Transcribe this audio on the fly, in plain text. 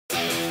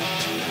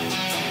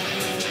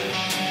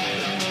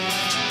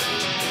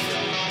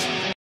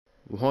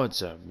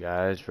What's up,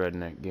 guys?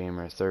 Redneck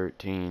Gamer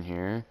 13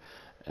 here,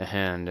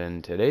 and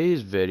in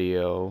today's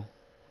video,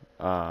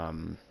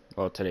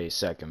 well, today's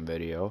second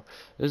video,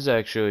 this is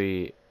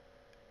actually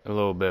a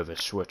little bit of a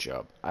switch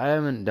up. I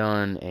haven't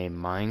done a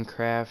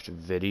Minecraft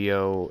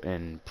video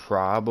in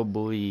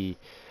probably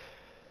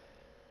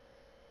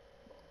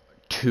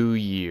 2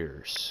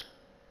 years,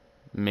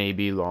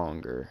 maybe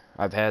longer.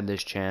 I've had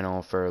this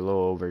channel for a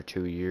little over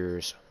 2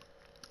 years.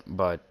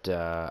 But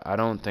I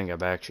don't think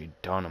I've actually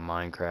done a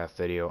Minecraft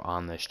video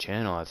on this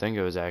channel. I think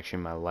it was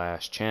actually my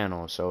last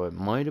channel, so it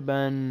might have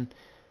been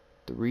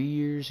 3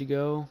 years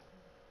ago.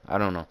 I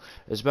don't know.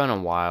 It's been a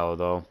while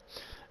though.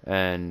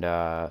 And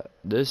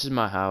this is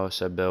my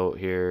house I built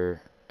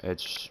here.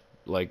 It's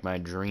like my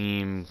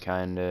dream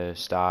kind of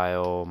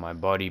style. My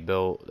buddy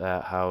built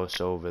that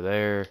house over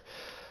there.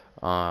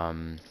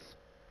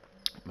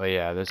 But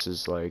yeah, this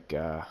is like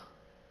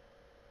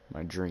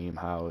my dream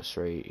house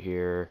right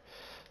here.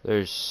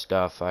 There's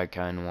stuff I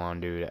kind of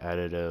want to do to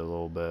edit it a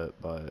little bit,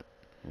 but,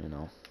 you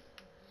know.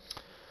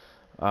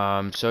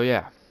 So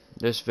yeah,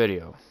 this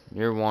video,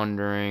 you're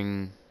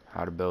wondering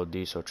how to build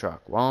diesel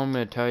truck. Well, I'm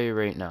going to tell you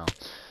right now.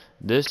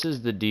 This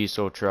is the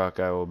diesel truck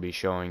I will be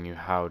showing you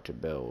how to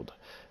build.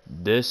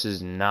 This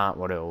is not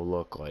what it will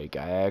look like.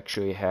 I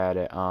actually had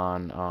it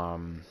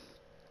on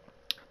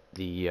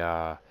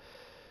the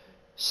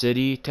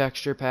city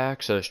texture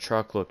pack, so this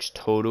truck looks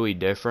totally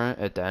different.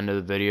 At the end of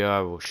the video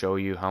I will show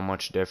you how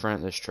much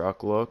different this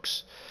truck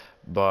looks,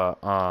 but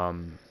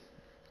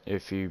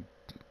if you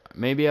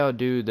maybe I'll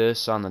do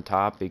this on the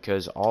top,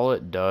 because all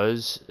it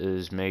does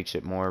is makes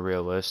it more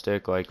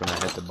realistic. Like when I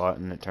hit the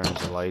button it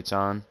turns the lights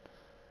on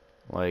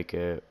like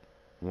it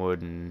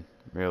would in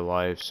real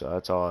life, so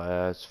that's all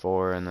that's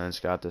for. And then it's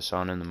got the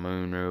sun and the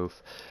moon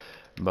roof.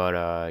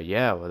 But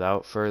yeah,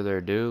 without further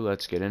ado,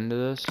 let's get into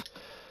this.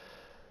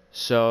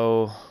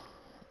 So,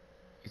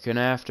 you're going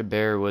to have to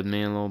bear with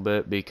me a little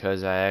bit,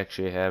 because I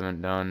actually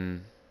haven't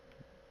done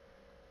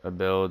a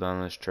build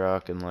on this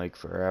truck in like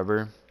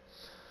forever.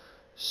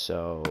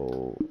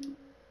 So,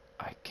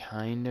 I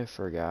kind of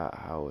forgot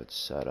how it's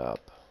set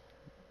up.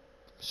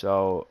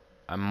 So,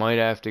 I might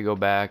have to go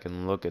back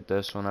and look at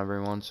this one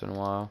every once in a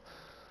while.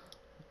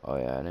 Oh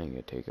yeah, I didn't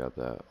get to take up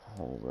that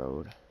whole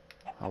road.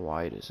 How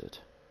wide is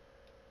it?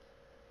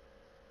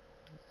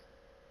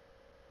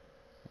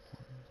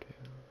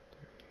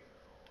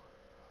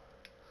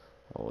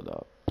 Hold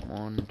up.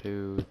 1,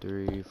 2,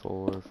 3,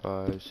 4,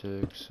 5,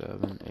 6,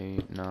 7,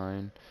 8,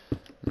 9.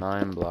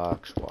 9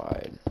 blocks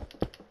wide.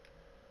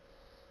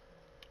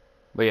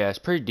 But yeah, it's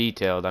pretty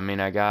detailed. I mean,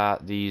 I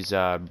got these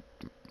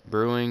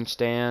brewing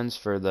stands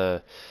for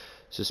the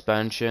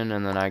suspension,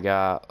 and then I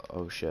got,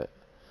 oh shit,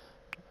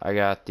 I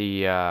got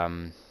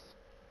the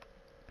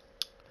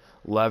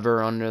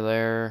lever under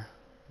there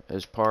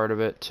as part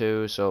of it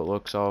too, so it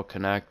looks all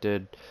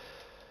connected.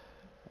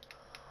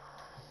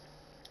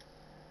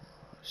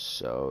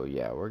 So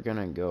yeah, we're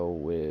gonna go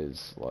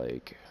with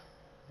like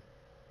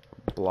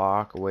a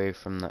block away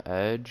from the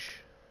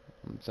edge.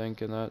 I'm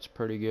thinking that's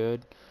pretty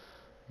good.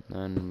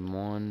 Then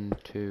 1,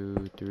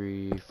 2,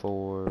 3,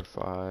 4,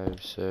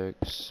 5,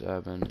 6,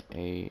 7,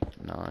 8,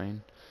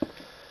 9.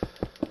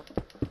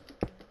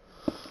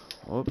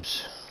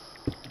 Whoops.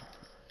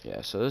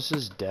 Yeah, so this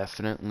is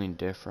definitely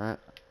different.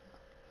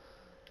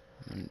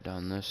 I haven't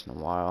done this in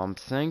a while. I'm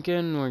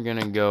thinking we're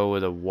gonna go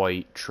with a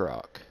white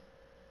truck.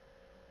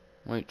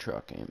 White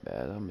truck ain't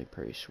bad. That'll be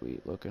pretty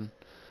sweet looking.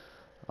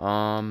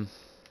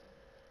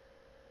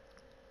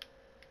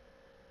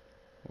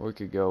 We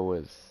could go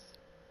with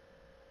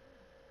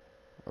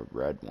a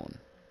red one.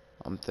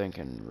 I'm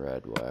thinking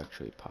red will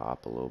actually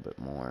pop a little bit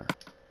more.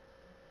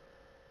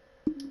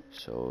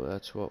 So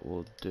that's what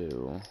we'll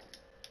do.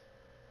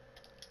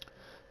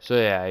 So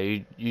yeah,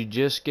 you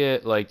just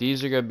get, like,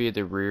 these are gonna be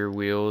the rear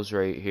wheels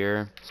right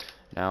here.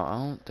 Now I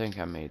don't think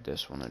I made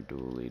this one a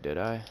dually, did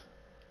I?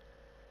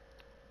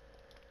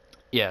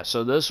 Yeah,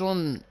 so this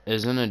one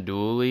isn't a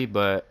dually,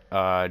 but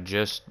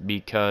just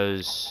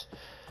because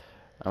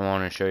I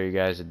want to show you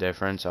guys the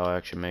difference, I'll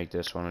actually make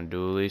this one a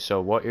dually. So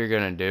what you're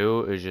going to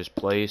do is just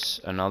place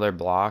another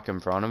block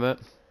in front of it.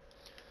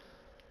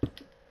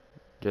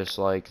 Just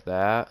like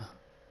that.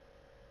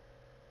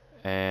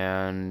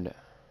 And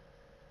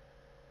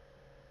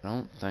I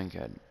don't think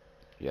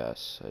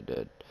yes, I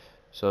did.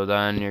 So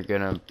then you're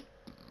going to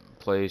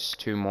place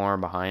 2 more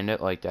behind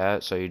it like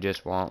that. So you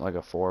just want like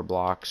a 4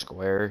 block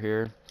square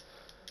here.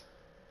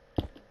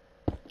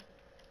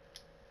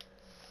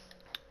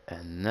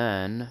 And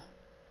then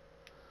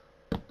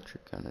what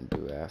you're gonna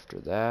do after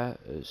that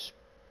is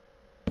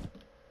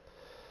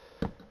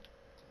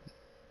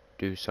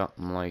do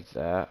something like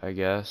that, I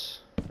guess,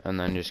 and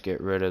then just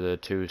get rid of the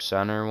 2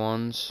 center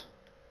ones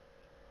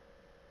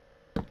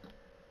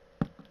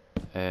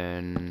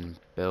and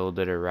build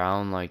it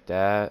around like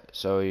that.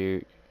 So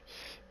you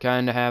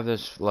kind of have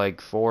this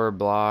like 4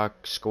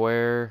 block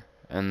square,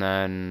 and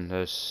then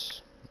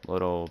this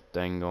little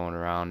thing going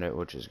around it,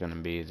 which is gonna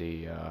be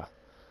the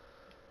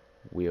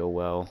wheel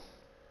well.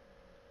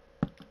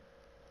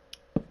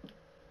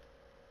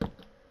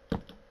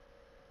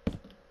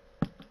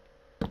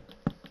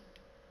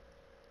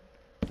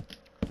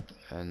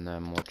 And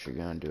then what you're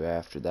gonna do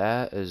after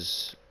that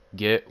is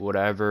get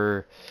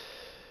whatever,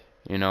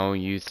 you know,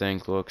 you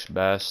think looks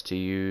best to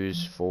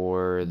use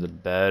for the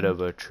bed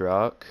of a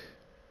truck.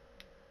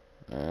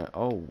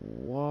 Oh,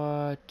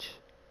 what?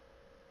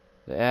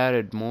 They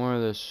added more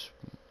of this.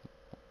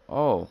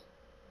 Oh,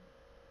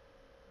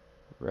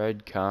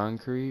 red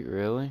concrete,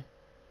 really?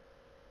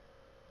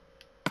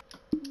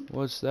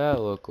 What's that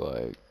look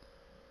like?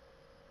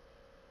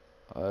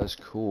 Oh, that's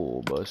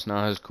cool, but it's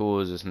not as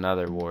cool as this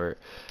nether wart.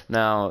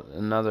 Now,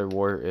 the nether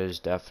wart is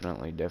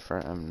definitely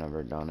different. I've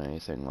never done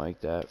anything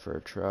like that for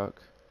a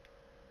truck.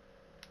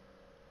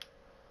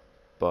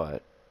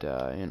 But,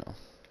 you know,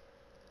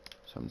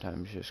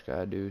 sometimes you just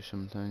gotta do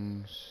some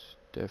things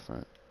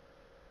different.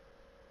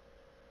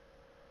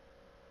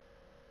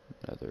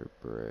 Nether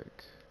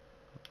brick.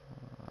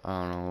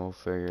 I don't know, we'll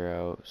figure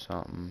out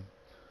something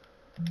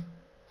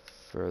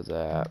for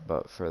that.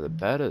 But for the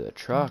bed of the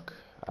truck,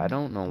 I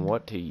don't know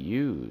what to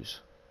use.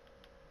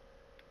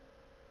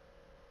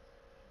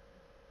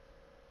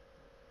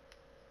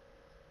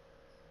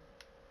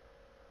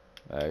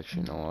 I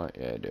actually know what?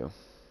 Yeah, I do.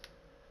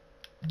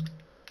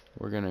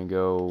 We're gonna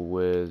go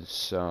with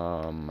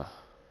some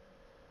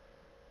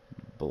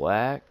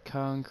black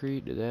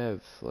concrete. Do they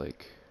have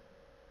like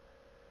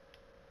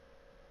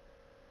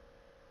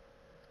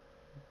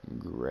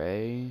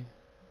gray?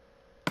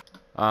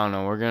 I don't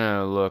know. We're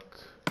gonna look.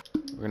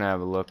 We're gonna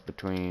have a look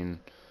between,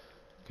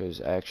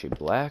 because actually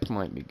black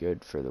might be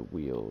good for the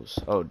wheels.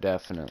 Oh,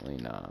 definitely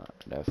not.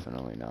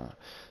 Definitely not.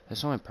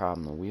 That's the only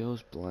problem. The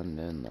wheels blend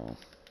in though.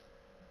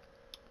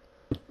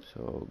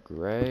 So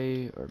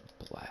gray or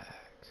black?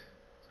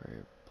 Gray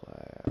or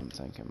black? I'm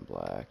thinking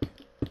black.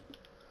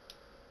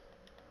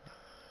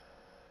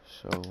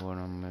 So what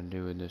I'm gonna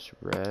do with this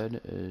red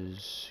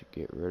is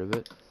get rid of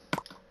it.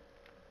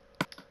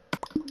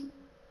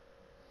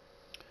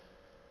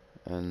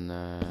 And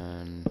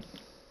then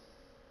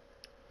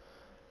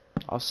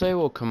I'll say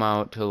we'll come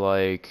out to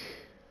like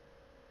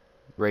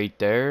right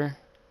there.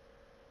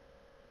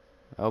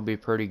 That'll be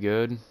pretty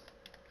good.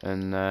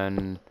 And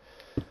then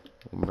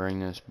we'll bring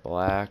this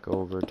black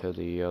over to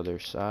the other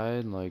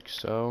side like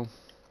so.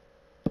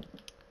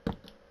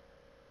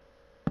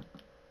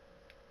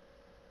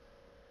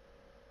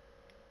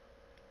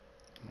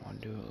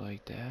 Want to do it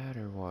like that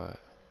or what?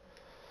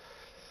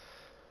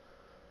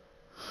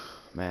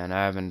 Man,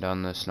 I haven't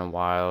done this in a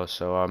while,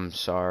 so I'm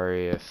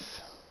sorry if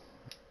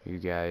you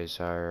guys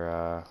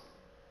are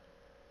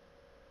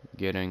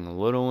getting a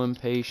little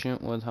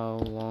impatient with how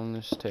long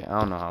this takes. I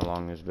don't know how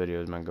long this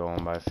video has been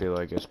going, but I feel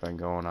like it's been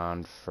going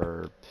on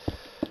for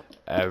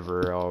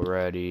ever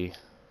already.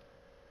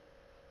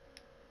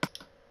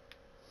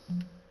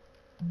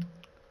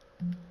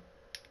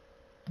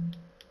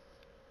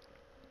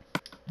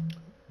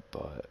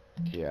 But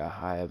yeah,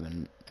 I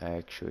haven't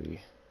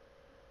actually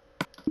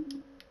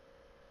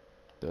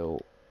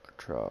built a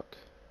truck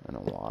in a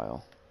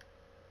while.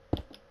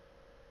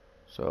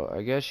 So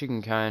I guess you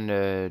can kind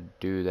of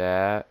do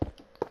that,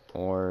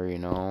 or you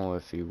know,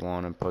 if you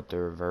want to put the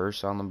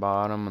reverse on the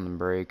bottom and the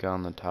brake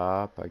on the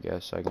top, I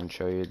guess I can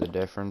show you the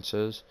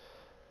differences.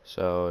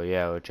 So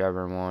yeah,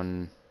 whichever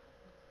one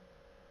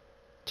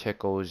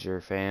tickles your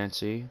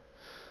fancy,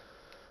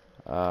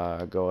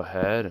 go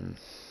ahead and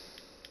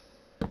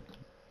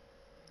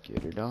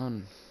get it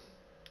done.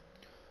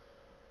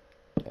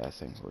 Yeah, I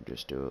think we'll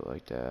just do it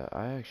like that.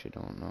 I actually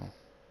don't know.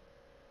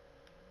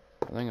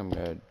 I think I'm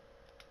gonna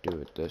do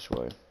it this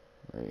way,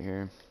 right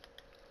here.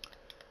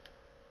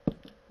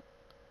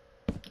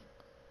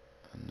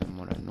 And then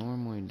what I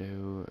normally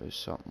do is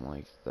something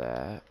like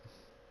that.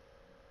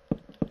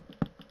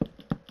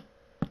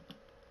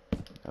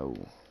 Oh.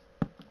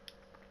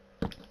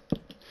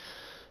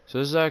 So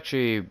this is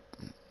actually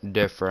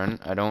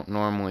different. I don't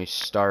normally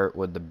start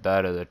with the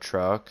bed of the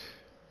truck.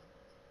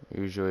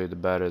 Usually the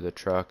bed of the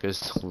truck is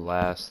the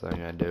last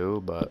thing I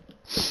do, but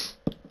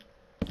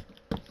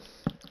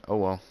oh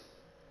well.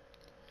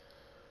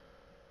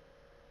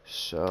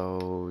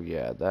 So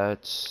yeah,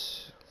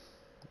 that's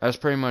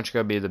pretty much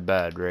gonna be the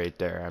bed right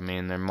there. I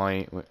mean, there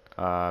might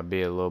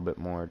be a little bit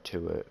more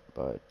to it,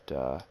 but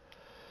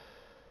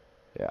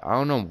yeah, I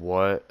don't know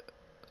what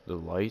the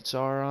lights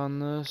are on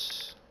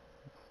this.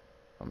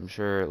 I'm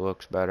sure it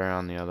looks better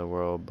on the other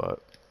world,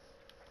 but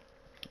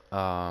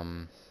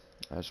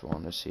I just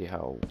wanted to see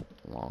how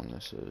long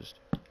this is.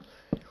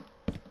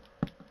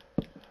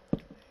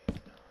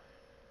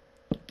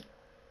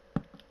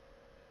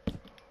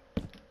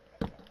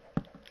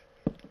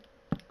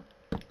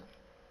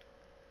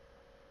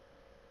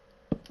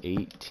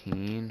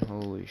 $18,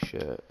 holy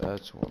shit,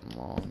 that's one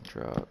long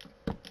truck.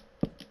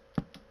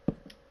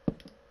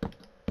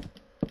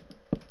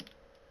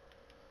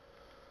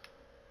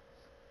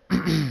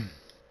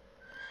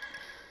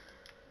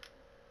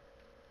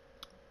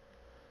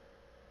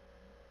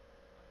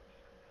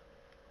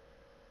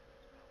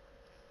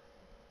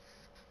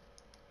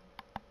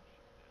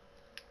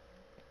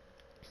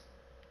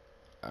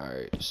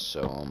 Alright,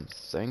 so I'm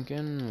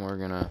thinking we're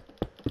gonna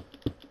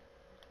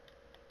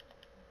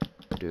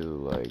do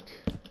like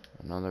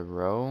another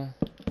row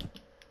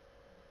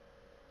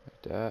like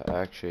that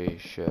actually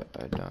shit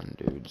I done,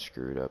 dude,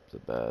 screwed up the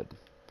bed.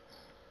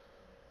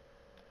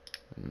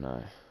 And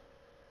man,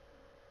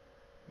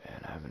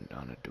 I haven't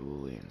done a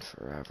dually in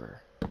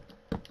forever.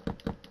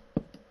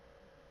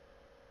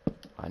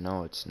 I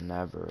know it's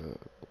never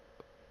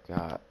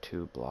got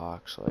 2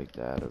 blocks like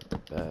that of the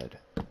bed.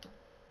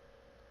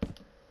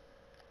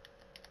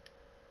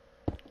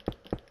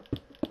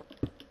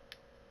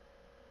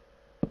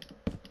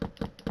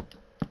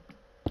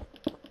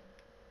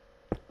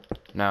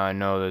 Now I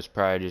know this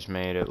probably just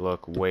made it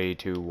look way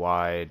too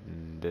wide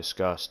and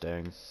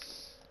disgusting,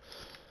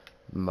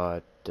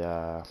 but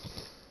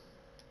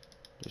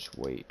just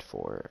wait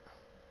for it.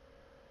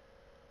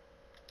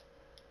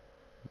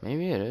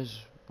 Maybe it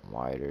is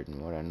wider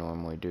than what I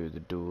normally do the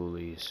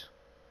dualies.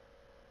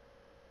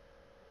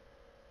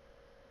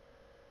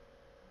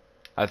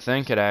 I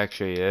think it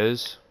actually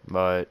is,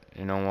 but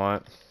you know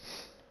what?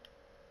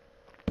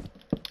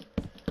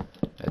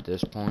 At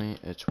this point,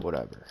 it's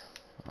whatever.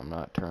 I'm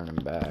not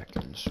turning back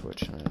and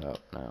switching it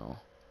up now.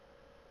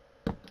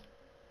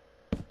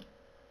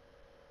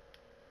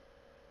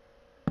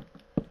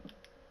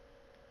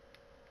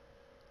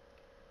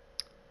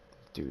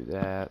 Do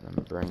that,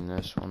 then bring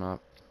this one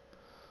up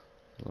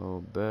a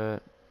little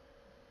bit.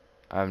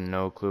 I have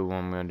no clue what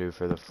I'm going to do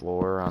for the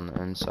floor on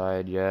the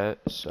inside yet,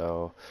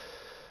 so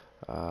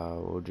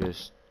we'll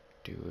just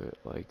do it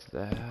like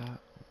that.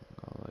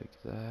 Go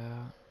like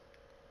that.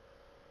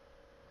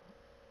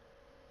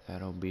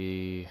 That'll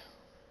be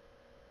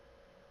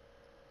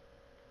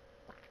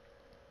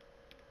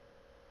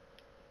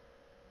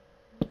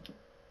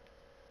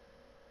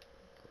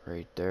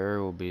right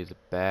there. Will be the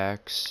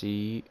back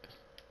seat.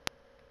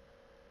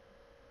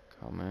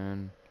 Come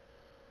in,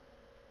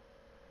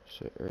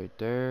 sit right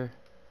there,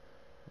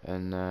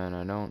 and then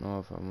I don't know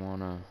if I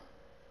wanna.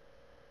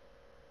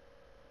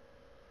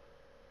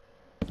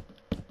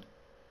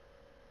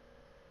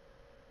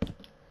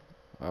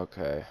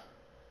 Okay,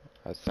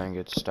 I think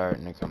it's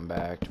starting to come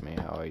back to me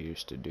how I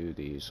used to do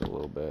these a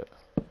little bit.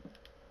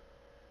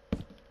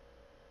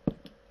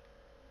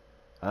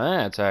 I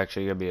think it's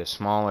actually gonna be a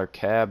smaller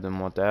cab than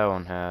what that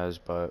one has,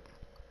 but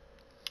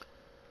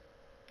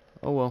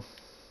oh well.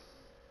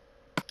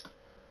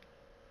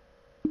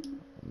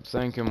 I'm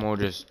thinking we'll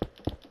just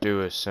do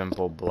a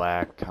simple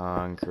black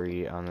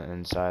concrete on the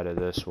inside of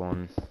this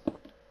one,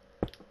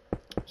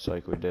 just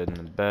like we did in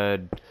the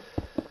bed.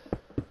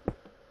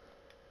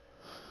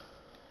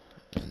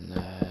 And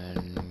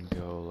then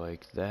go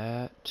like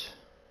that.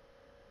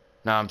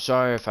 Now I'm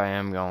sorry if I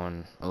am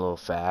going a little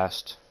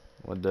fast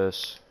with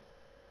this.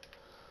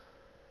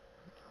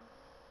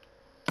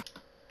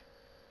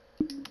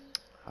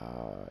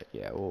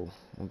 Yeah, we'll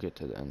get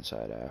to the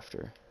inside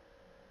after.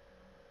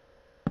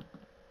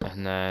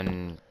 And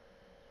then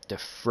the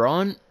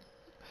front,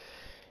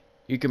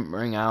 you can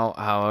bring out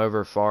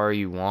however far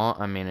you want.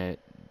 I mean,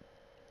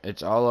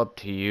 it's all up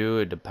to you.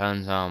 It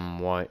depends on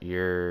what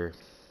you're,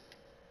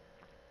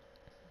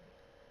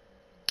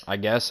 I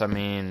guess. I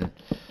mean,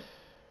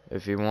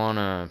 if you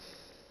wanna,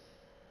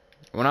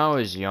 when I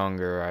was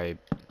younger, I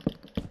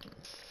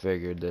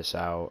figured this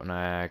out, and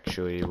I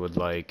actually would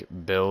like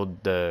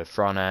build the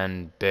front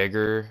end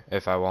bigger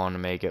if I want to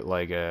make it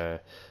like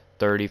a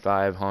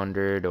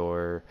 3500,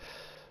 or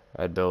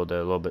I'd build it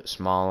a little bit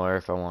smaller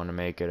if I want to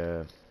make it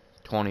a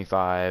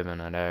 25,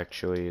 and I'd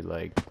actually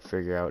like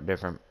figure out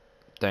different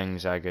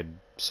things I could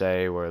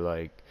say where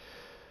like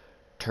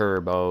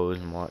turbos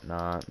and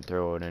whatnot and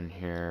throw it in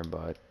here.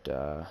 But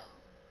yeah,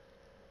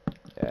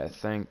 I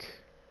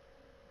think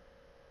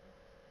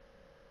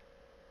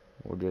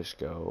we'll just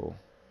go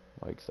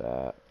like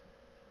that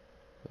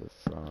for the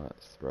front,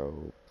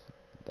 throw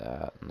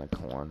that in the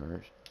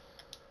corners.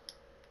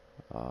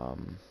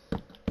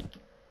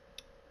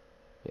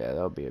 Yeah,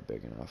 that'll be a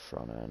big enough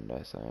front end,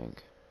 I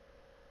think.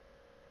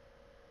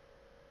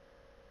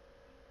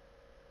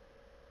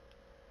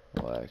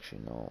 Well,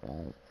 actually, no, it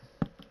won't,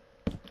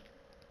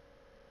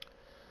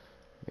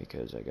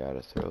 because I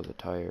gotta throw the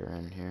tire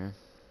in here.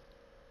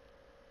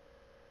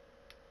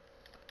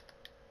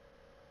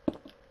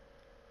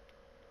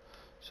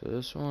 So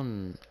this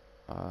one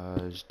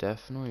is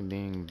definitely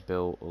being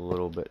built a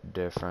little bit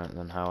different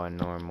than how I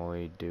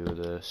normally do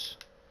this.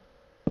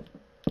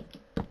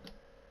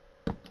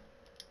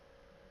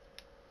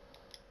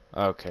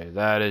 Okay,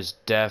 that is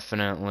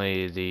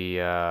definitely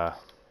the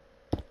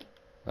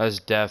that's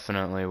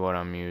definitely what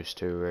I'm used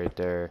to right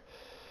there.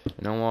 You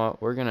know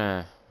what? We're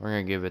gonna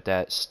give it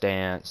that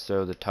stance,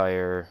 throw the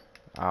tire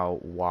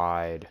out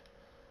wide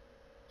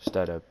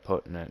instead of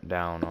putting it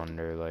down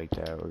under like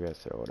that. We're gonna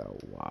throw it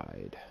out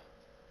wide.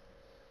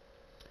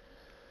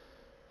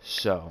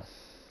 So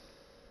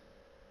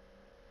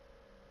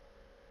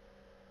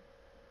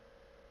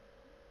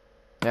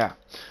yeah.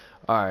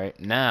 Alright,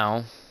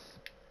 now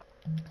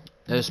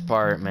this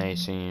part may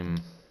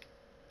seem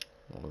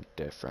a little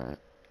different.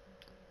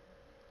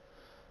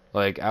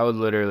 Like, I would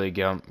literally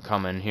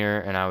come in here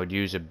and I would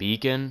use a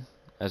beacon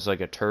as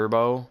like a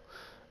turbo,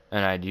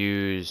 and I'd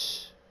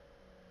use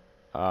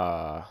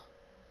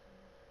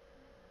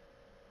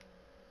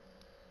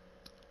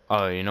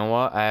Oh, you know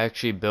what? I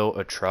actually built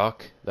a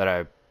truck that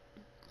I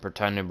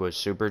pretended was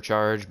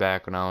supercharged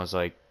back when I was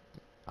like,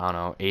 I don't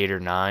know, 8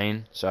 or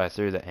 9. So I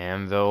threw the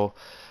anvil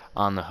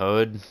on the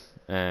hood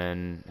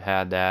and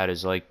had that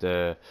as like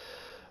the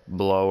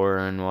blower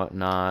and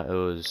whatnot. It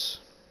was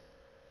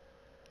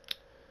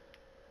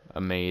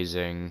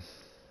amazing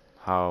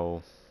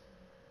how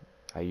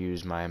I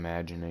used my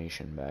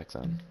imagination back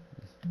then.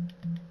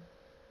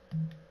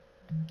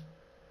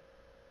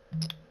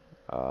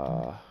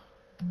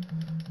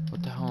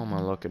 What the hell am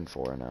I looking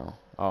for now?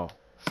 Oh,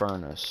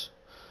 furnace.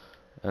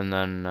 And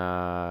then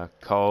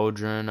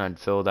cauldron, I'd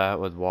fill that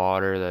with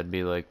water. That'd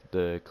be like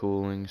the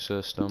cooling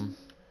system.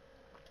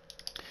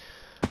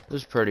 It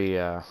was pretty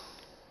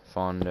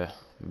fun to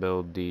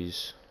build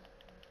these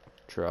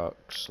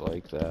trucks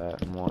like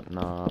that and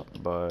whatnot,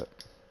 but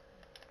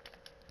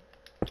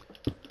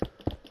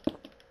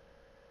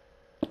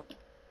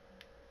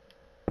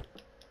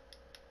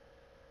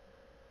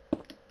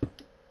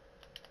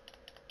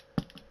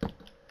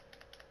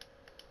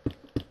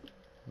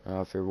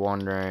if you're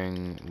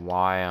wondering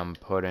why I'm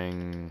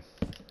putting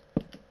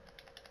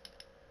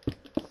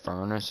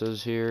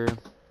furnaces here,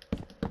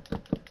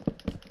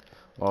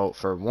 well,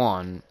 for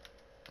one,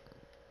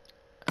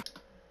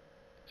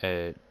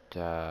 it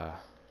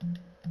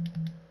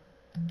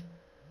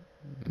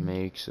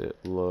makes it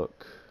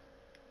look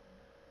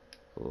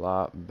a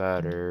lot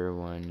better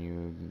when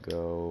you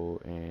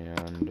go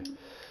and,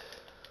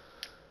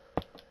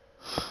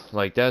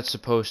 like, that's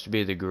supposed to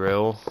be the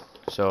grill,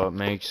 so it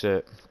makes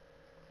it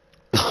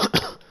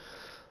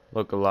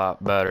look a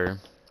lot better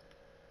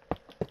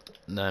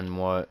than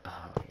what,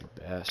 oh, you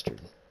bastard,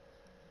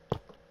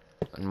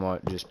 than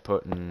what just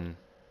putting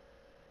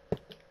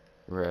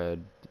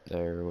red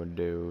there would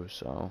do.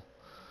 So,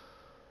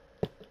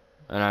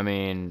 and I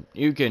mean,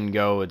 you can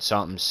go with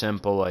something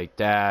simple like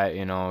that,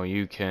 you know.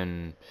 You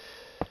can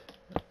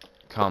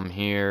come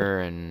here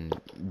and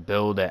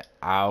build it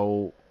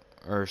out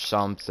or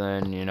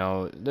something, you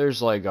know.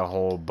 There's like a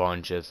whole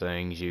bunch of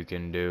things you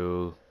can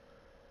do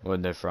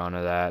with the front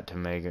of that to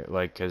make it,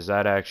 like, because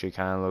that actually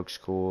kind of looks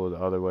cool. The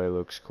other way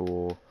looks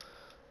cool.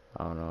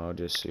 I don't know, I'll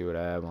just see what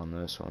I have on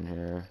this one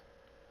here.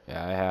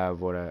 Yeah, I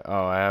have what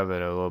I have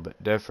it a little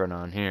bit different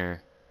on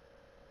here.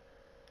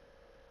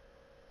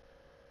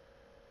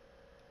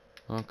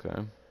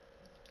 Okay.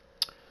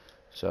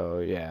 So,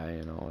 yeah,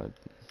 you know,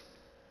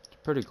 it's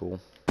pretty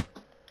cool.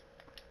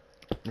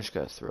 I'm just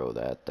gonna throw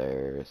that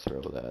there,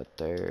 throw that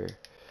there.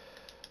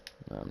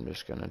 I'm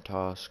just gonna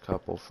toss a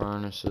couple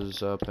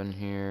furnaces up in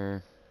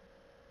here.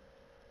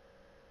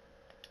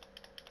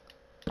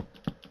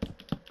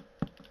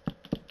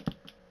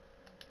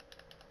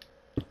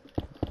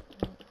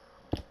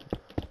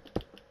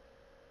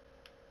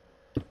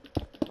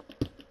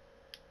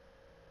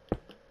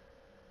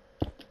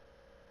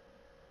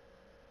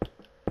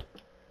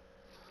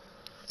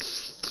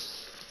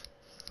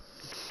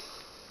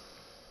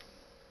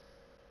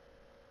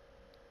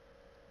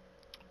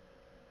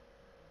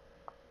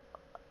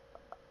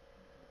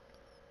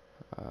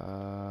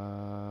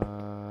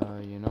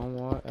 You know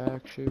what,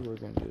 actually, we're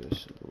gonna do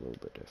this a little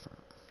bit different.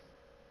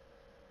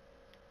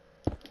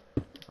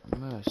 I'm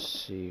gonna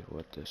see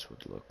what this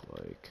would look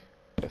like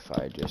if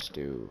I just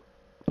do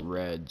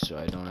red, so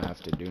I don't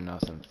have to do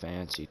nothing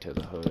fancy to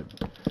the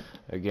hood.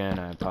 Again,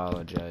 I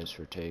apologize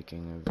for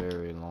taking a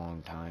very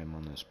long time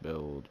on this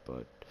build,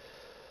 but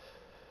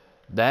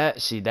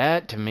that, see,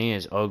 that to me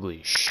is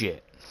ugly as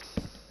shit.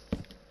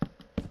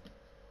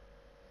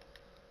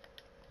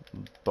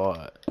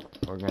 But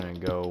we're gonna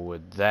go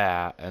with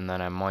that, and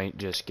then I might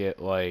just get,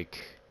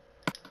 like,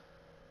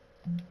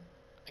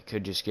 I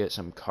could just get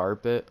some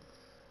carpet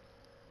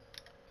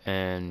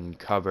and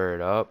cover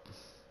it up.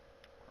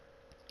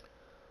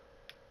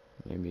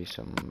 Maybe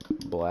some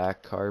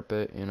black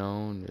carpet, you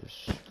know,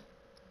 just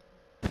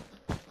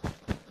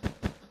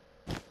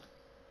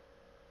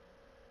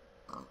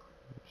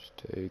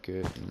take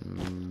it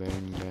and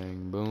bang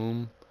bang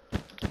boom.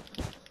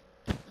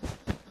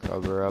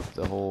 Cover up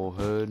the whole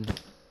hood.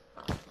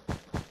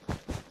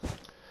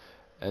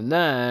 And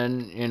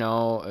then, you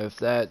know, if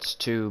that's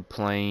too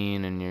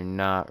plain and you're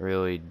not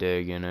really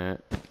digging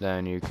it,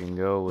 then you can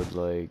go with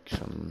like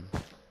some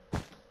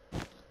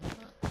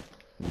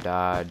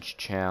Dodge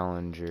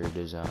Challenger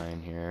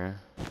design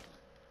here.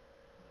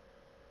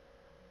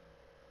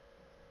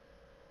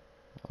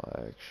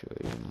 Well, actually,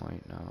 you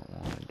might not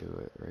want to do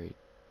it right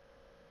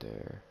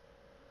there.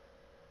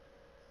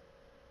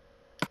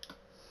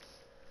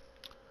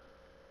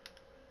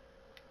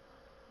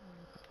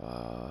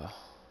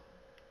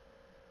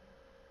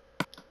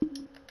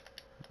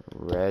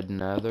 Red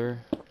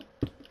nether?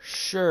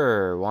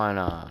 Sure, why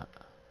not?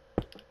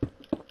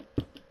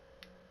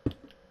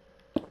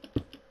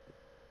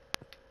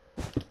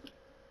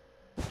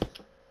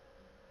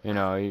 You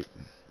know,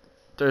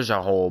 there's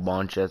a whole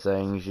bunch of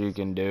things you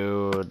can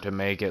do to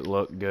make it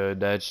look good.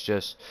 That's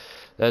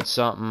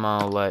something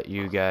I'll let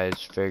you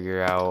guys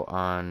figure out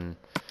on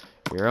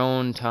your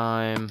own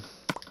time.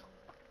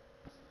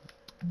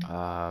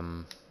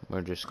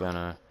 We're just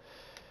gonna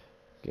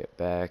get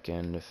back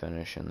into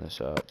finishing this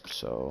up.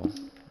 So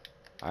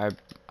I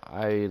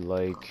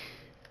like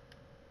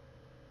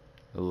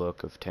the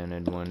look of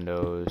tinted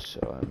windows,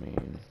 so I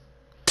mean,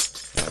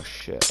 oh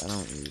shit, I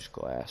don't use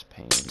glass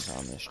panes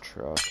on this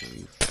truck.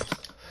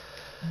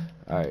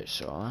 Alright,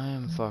 so I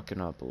am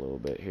fucking up a little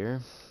bit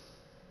here.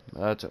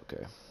 But that's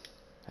okay.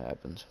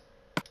 Happens.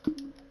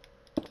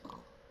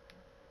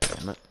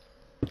 Damn it.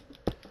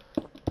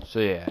 So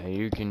yeah,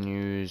 you can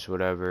use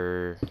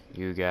whatever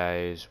you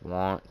guys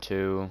want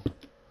to.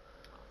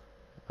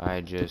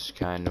 I just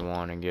kind of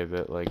want to give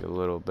it like a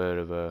little bit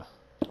of a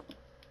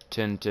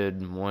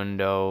tinted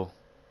window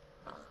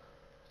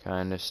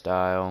kind of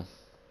style.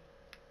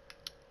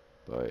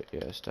 But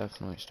yeah, it's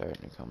definitely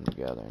starting to come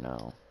together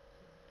now.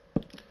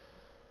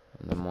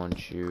 And then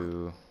once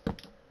you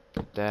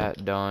get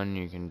that done,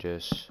 you can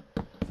just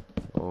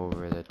go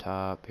over the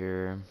top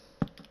here.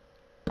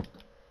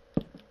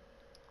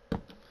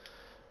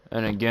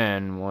 And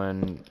again,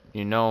 when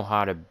you know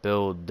how to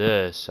build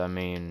this, I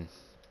mean,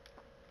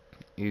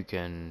 you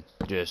can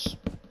just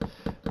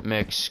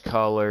mix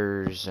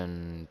colors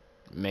and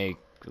make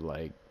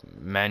like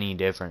many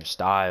different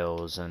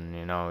styles, and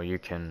you know, you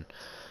can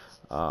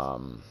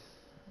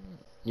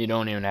you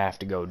don't even have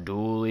to go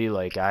dually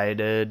like I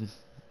did.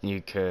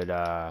 You could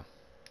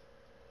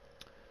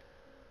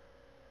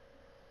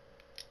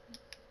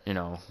you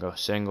know, go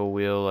single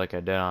wheel like I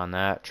did on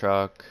that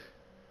truck.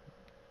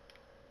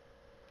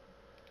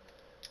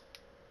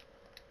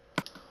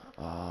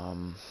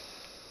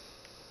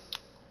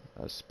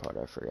 That's the part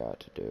I forgot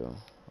to do.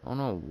 I don't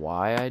know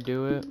why I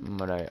do it,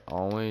 but I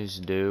always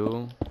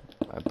do.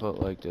 I put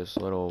like this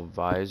little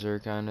visor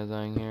kind of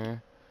thing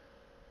here.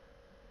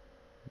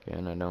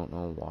 Again, I don't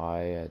know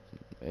why.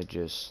 It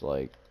just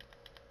like,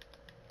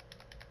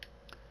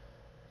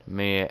 to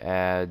me, it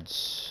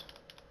adds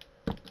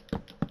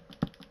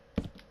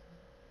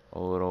a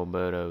little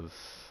bit of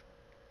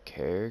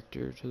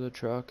character to the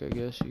truck, I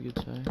guess you could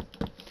say.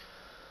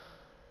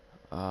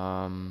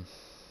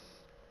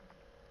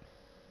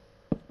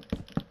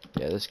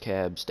 Yeah, this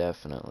cab's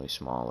definitely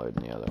smaller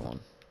than the other one.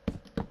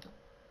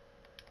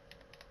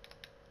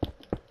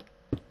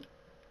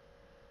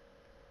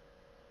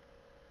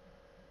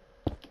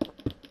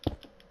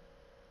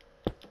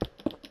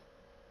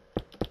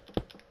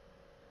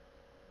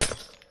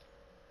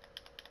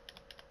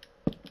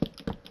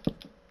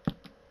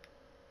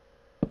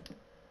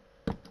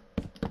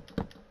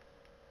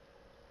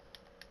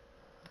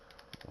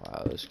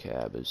 Wow, this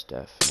cab is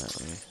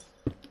definitely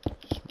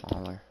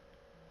smaller.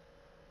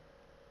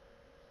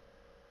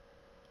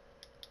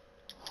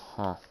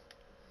 Huh.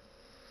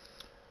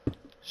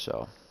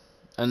 So,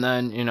 and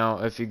then, you know,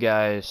 if you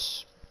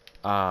guys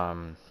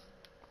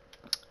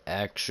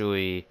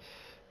actually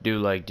do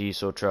like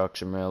diesel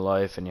trucks in real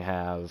life and you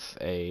have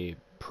a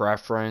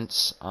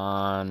preference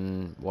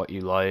on what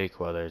you like,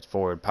 whether it's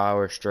Ford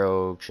Power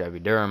Stroke,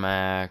 Chevy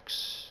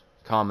Duramax,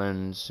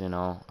 Cummins, you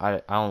know,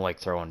 I don't like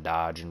throwing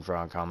Dodge in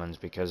front of Cummins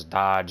because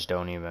Dodge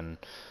they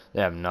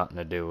have nothing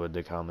to do with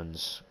the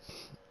Cummins.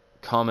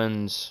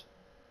 Cummins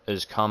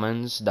is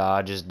Cummins,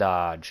 Dodge is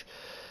Dodge.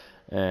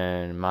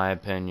 And in my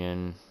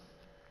opinion,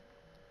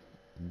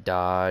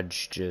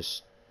 Dodge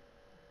just,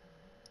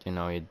 you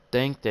know, you'd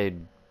think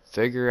they'd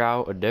figure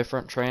out a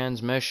different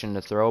transmission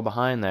to throw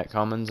behind that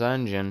Cummins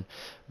engine,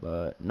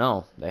 but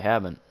no, they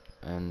haven't.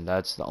 And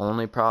that's the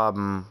only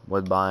problem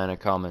with buying a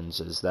Cummins,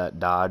 is that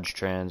Dodge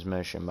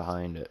transmission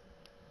behind it.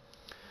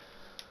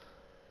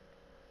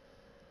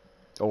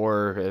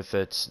 Or if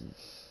it's,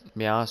 to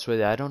be honest with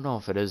you, I don't know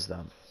if it is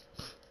them.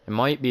 It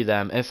might be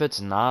them. If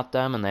it's not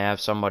them and they have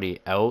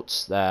somebody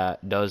else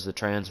that does the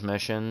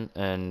transmission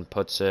and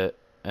puts it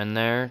in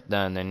there,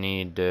 then they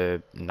need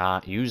to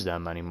not use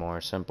them anymore.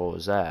 Simple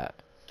as that.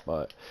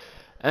 But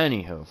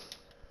anywho,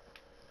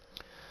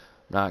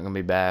 not gonna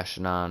be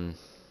bashing on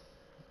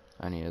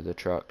any of the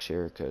trucks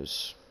here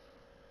because,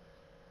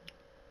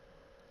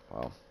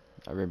 well,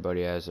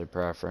 everybody has their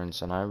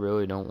preference, and I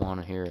really don't want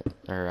to hear it,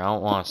 or I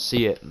don't want to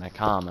see it in the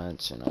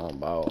comments, you know,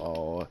 about,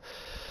 oh,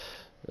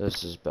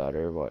 this is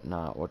better,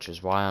 whatnot, which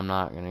is why I'm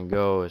not gonna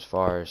go as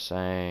far as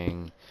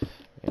saying,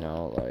 you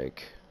know,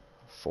 like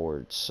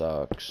Ford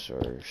sucks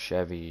or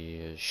Chevy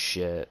is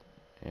shit,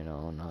 you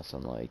know,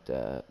 nothing like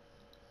that.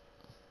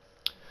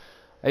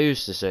 I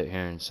used to sit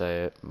here and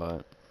say it,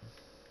 but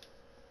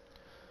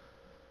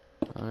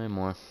not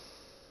anymore.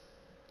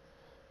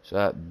 So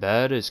that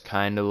bed is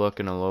kind of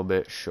looking a little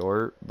bit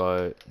short,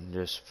 but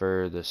just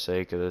for the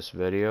sake of this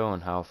video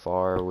and how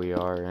far we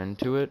are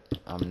into it,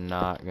 I'm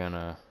not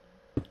gonna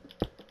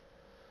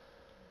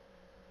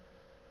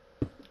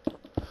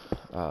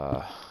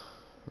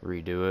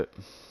redo it.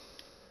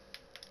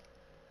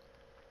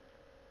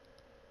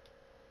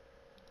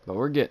 But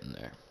we're getting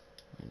there.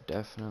 We're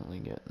definitely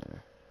getting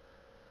there.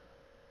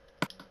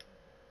 I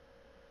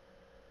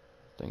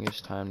think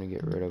it's time to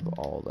get rid of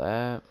all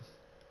that.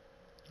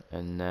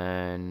 And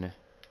then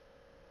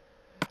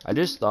I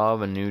just thought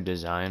of a new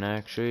design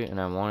actually,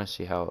 and I want to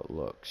see how it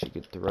looks. You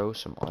could throw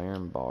some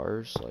iron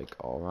bars like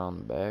all around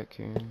the back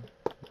here. You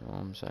know what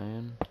I'm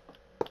saying?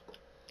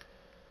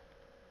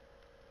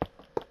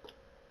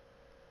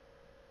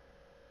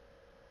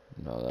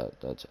 No,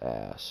 that's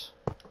ass.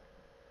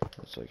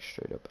 That's like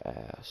straight up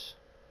ass.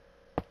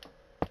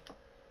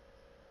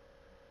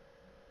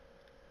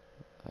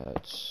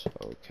 That's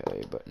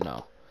okay, but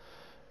no.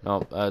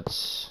 Nope,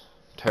 that's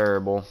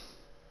terrible.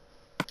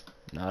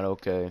 Not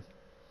okay.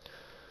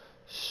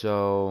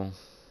 So,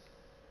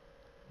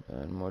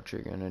 then what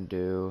you're gonna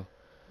do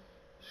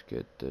is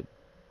get the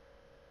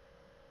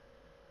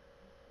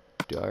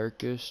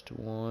darkest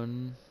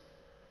one.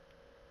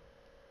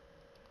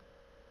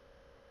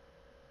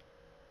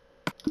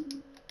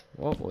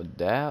 What would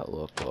that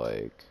look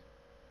like?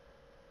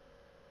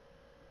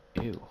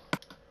 Ew.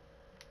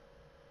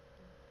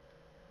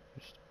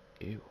 Just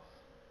ew.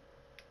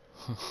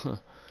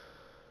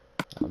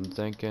 I'm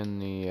thinking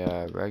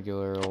the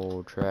regular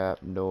old trap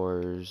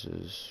doors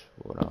is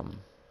what I'm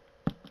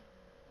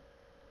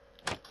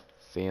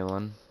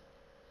feeling.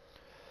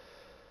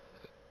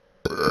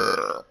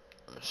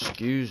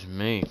 Excuse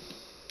me.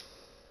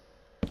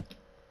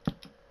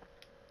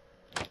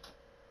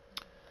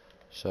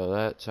 So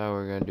that's how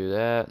we're gonna do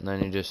that, and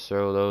then you just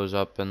throw those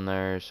up in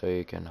there so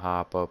you can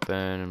hop up in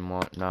and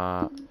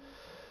whatnot.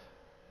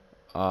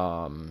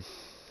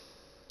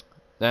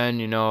 Then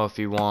you know, if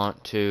you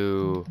want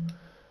to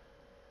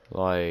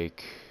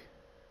like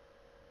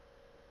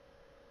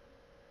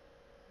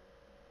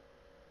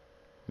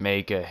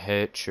make a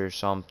hitch or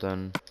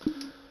something,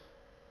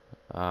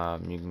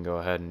 you can go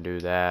ahead and do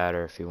that,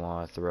 or if you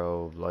want to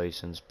throw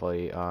license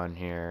plate on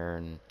here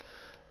and,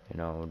 you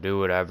know, do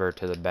whatever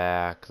to the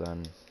back,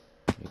 then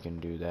you can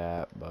do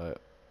that. But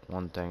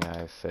one thing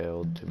I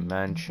failed to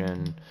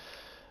mention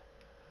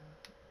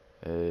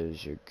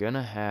is you're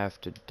gonna have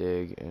to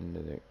dig into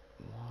the,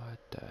 what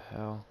the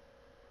hell?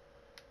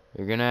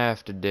 You're gonna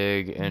have to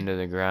dig into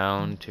the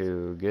ground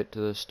to get to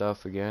the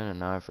stuff again, and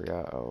now I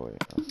forgot. Oh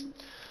wait,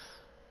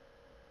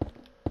 no.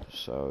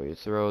 So you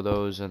throw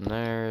those in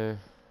there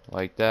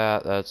like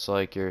that. That's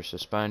like your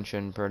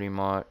suspension pretty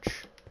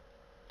much.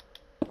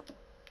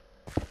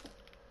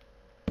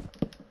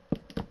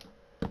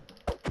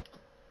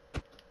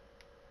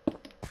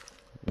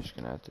 Just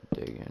gonna have to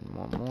dig in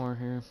one more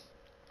here,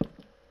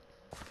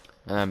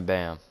 and then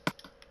bam,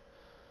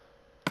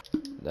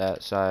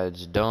 that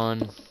side's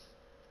done.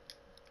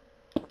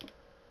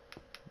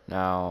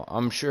 Now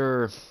I'm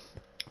sure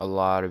a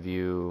lot of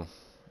you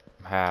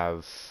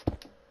have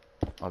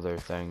other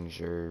things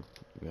you're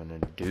gonna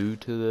do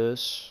to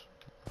this,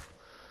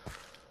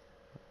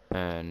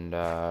 and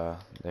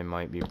they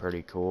might be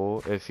pretty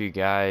cool. If you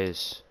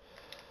guys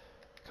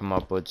come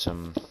up with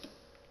some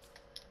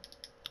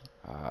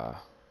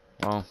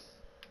well,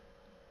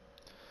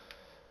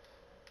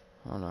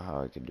 I don't know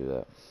how I could do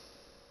that.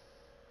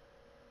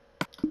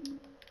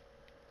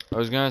 I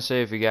was gonna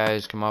say, if you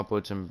guys come up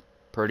with some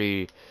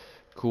pretty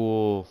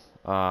cool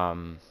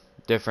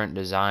different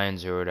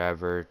designs or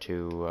whatever,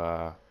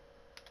 to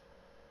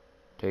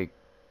take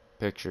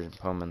pictures and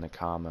put them in the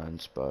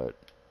comments, but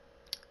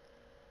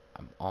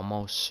I'm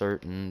almost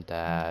certain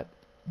that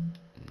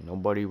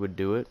nobody would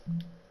do it.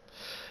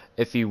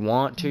 If you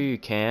want to, you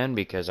can,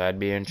 because I'd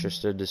be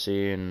interested to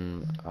see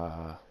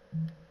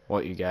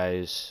what you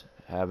guys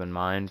have in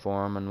mind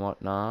for them and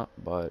whatnot.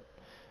 But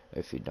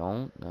if you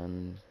don't,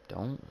 then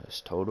don't.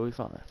 It's totally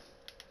fine.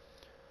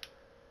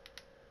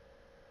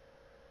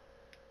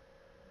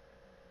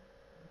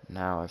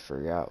 Now I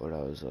forgot what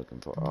I was looking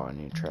for. Oh, I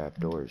need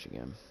trapdoors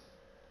again.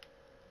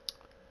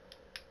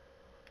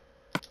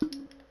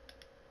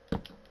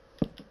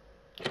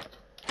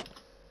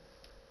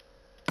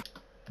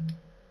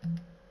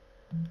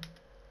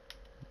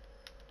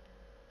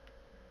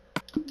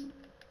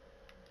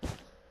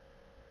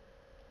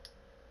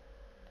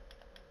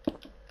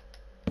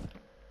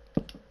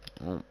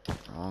 Oh,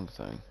 wrong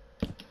thing.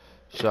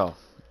 So,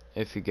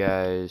 if you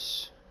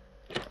guys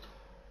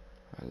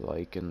are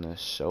liking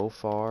this so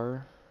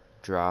far,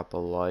 drop a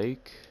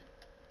like,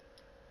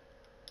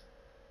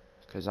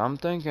 because I'm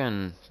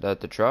thinking that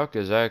the truck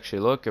is actually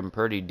looking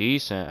pretty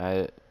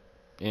decent.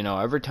 You know,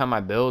 every time I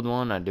build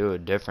one, I do a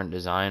different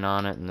design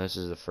on it, and this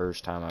is the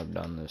first time I've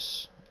done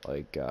this,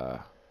 like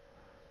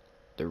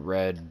the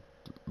red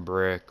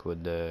brick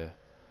with the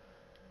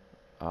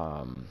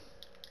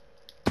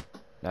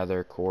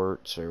nether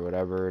quartz or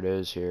whatever it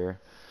is here.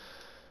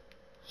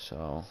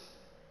 So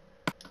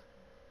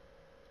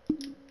I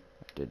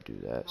did do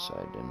that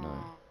side, didn't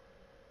I?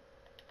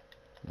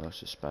 No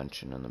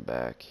suspension in the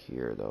back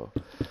here though.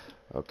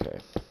 Okay.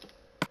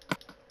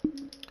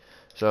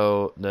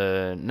 So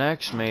the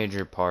next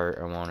major part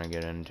I want to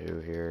get into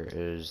here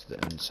is the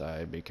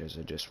inside, because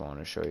I just want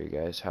to show you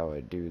guys how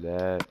I do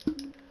that.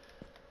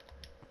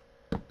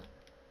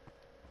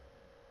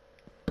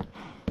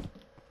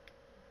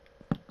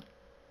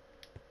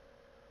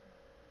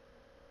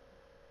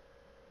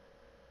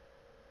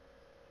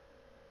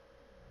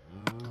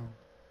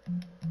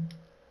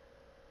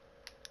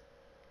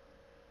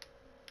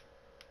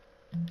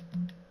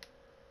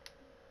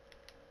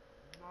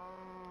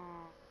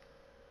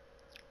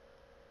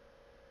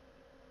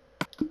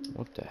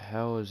 What the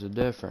hell is the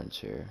difference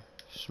here?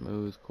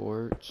 Smooth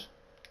quartz.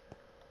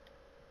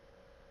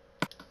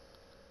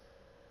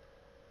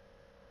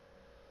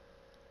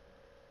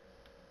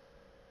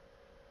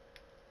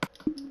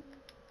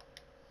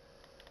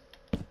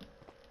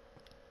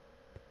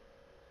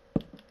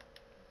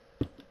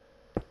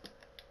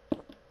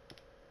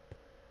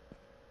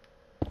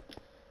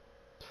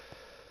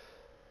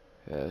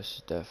 this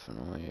is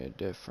definitely a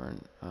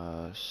different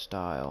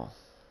style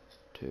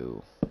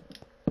too.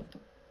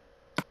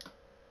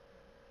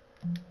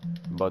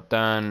 But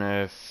then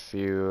if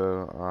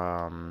you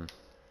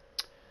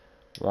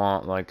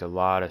want like a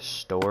lot of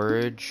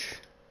storage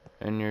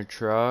in your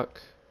truck,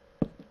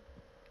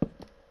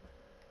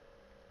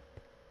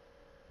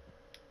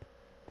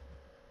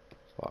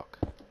 fuck.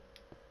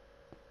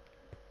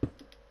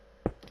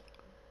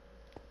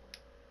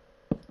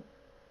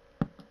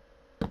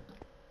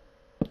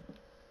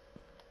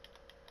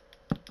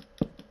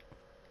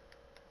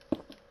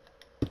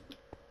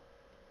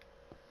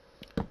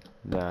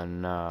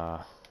 Then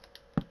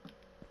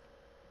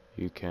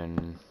you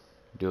can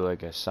do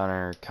like a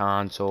center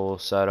console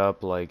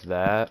setup like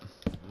that.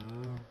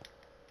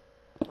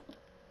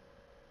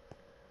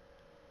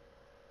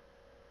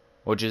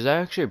 Which is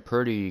actually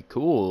pretty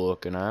cool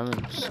looking. I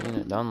haven't seen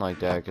it done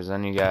like that, because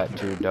then you got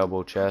two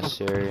double chests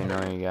here, you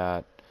know, you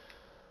got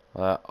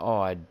oh,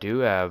 I do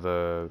have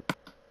a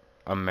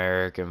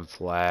American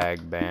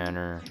flag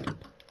banner.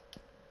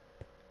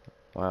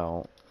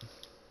 Well,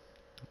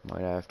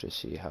 might have to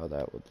see how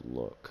that would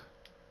look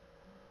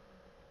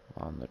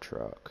on the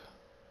truck.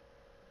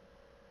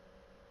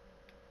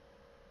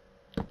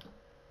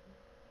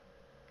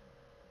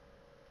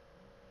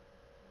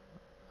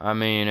 I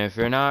mean, if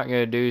you're not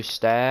gonna do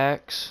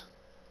stacks,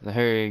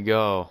 there you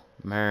go,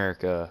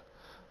 America.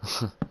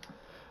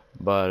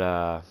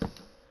 But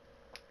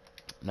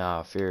now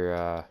if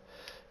you're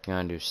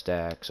gonna do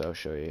stacks, I'll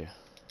show you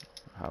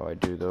how I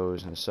do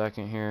those in a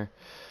second here.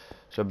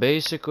 So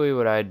basically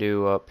what I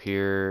do up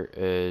here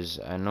is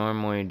I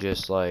normally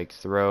just like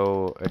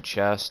throw a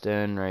chest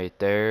in right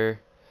there.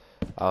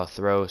 I'll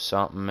throw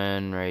something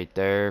in right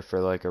there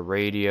for like a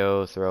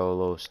radio, throw a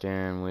little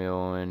steering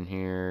wheel in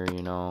here,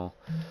 you know,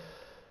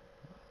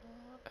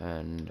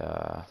 and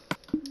a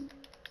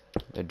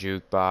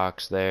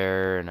jukebox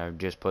there, and I've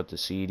just put the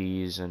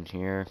CDs in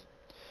here.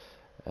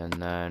 And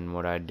then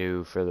what I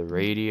do for the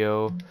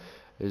radio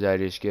is I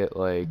just get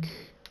like,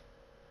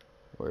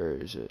 where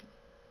is it?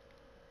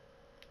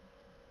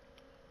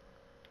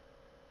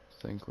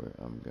 I think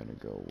I'm gonna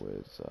go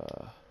with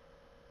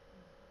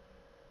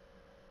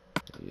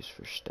these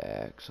for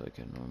stacks like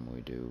I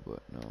normally do,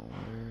 but no,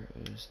 where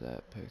is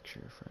that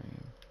picture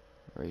frame?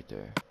 Right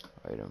there,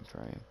 item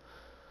frame.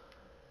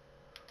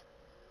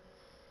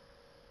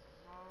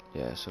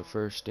 Yeah, so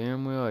for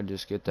steering wheel, I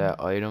just get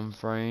that item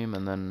frame,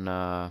 and then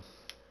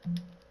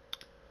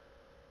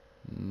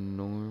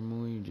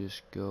normally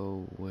just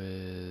go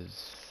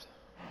with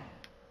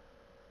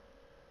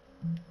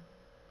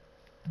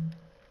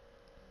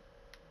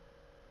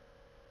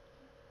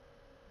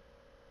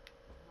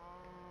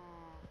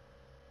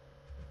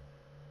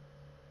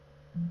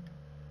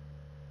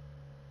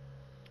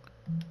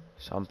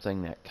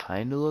something that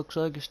kind of looks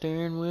like a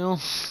steering wheel.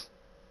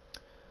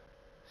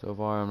 So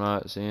far I'm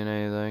not seeing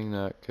anything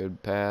that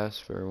could pass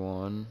for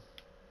one.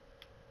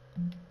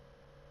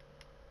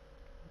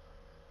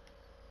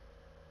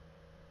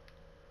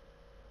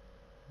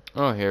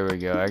 Oh, here we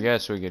go. I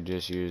guess we could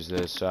just use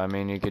this. So, I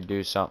mean, you could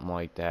do something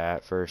like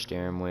that for a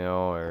steering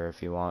wheel, or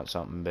if you want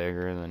something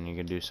bigger, then you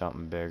could do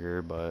something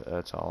bigger, but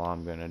that's all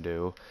I'm gonna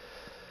do.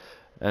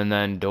 And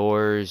then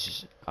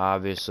doors,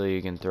 obviously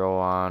you can throw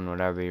on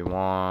whatever you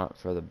want.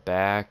 For the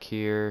back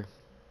here,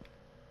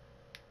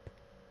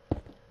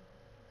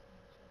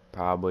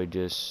 probably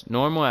just,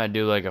 normally I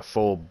do like a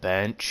full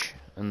bench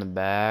in the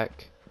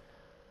back,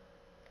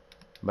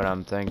 but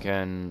I'm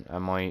thinking I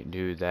might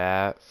do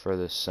that for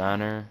the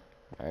center.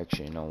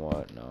 Actually, you know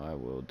what? No, I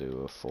will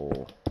do a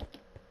full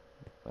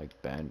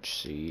like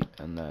bench seat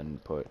and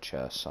then put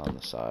chests on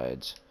the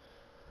sides.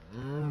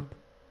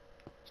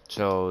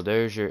 So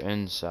there's your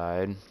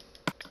inside.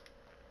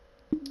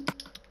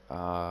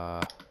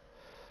 Throw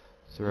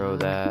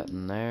that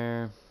in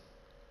there.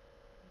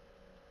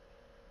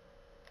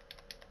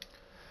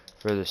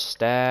 For the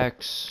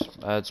stacks,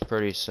 that's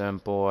pretty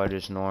simple. I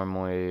just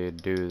normally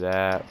do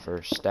that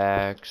for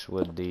stacks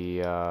with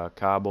the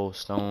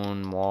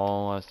cobblestone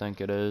wall, I think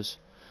it is.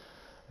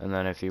 And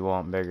then if you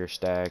want bigger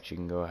stacks, you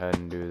can go ahead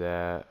and do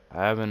that.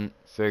 I haven't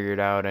figured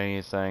out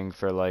anything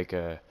for like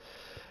a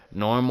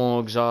normal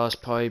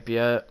exhaust pipe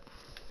yet.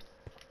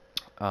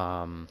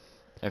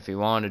 If you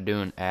want to do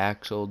an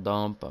axle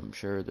dump, I'm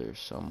sure there's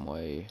some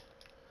way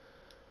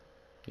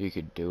you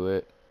could do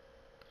it.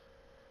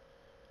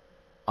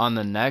 On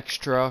the next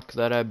truck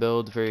that I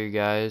build for you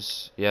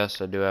guys,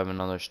 yes, I do have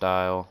another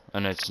style,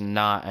 and it's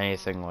not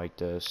anything like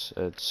this.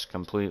 It's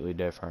completely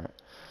different.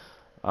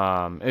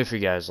 If you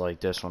guys like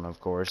this one, of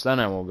course, then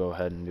I will go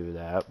ahead and do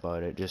that,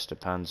 but it just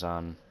depends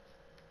on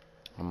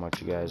how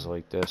much you guys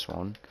like this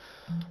one.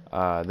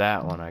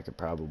 That one I could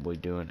probably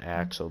do an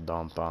axle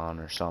dump on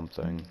or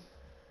something.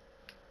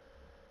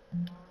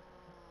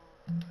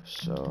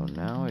 So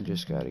now I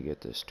just gotta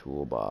get this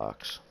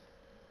toolbox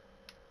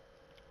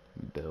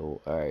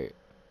built. Alright.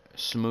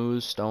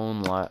 Smooth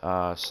stone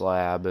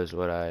slab is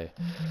what I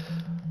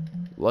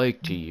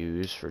like to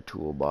use for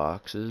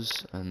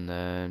toolboxes, and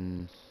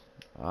then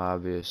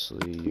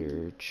obviously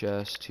your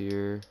chest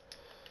here,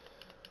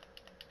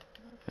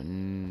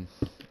 And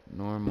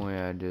normally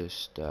I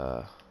just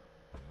go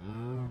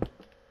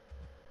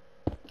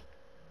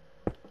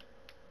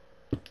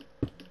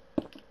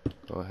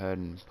ahead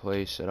and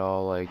place it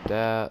all like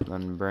that,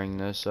 then bring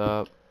this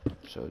up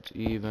so it's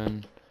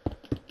even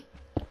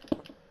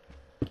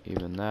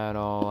that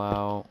all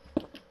out,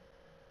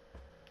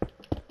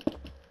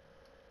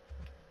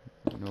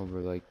 and over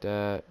like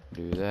that,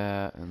 do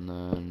that, and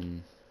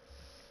then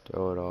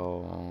throw it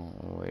all.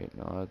 Oh wait,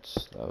 no,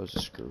 that was a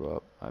screw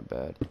up, my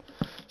bad.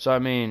 So I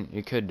mean,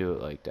 you could do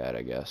it like that,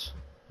 I guess.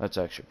 That's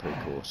actually a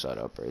pretty cool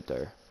setup right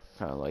there.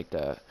 Kind of like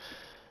that,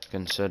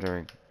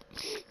 considering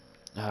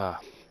I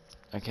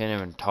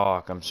can't even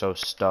talk, I'm so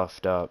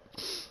stuffed up.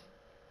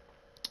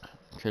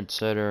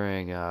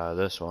 Considering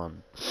this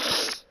one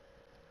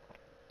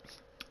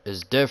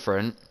is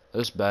different,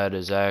 this bed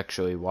is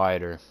actually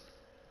wider.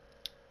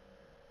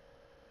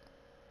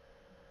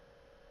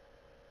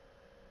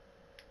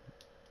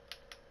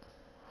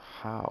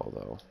 How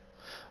though?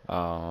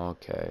 Oh,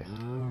 okay.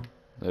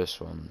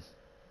 This one.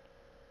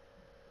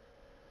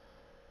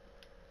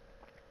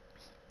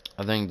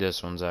 I think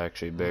this one's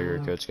actually bigger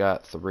because it's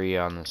got 3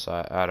 on the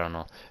side. I don't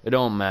know. It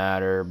don't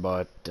matter,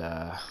 but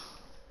yeah,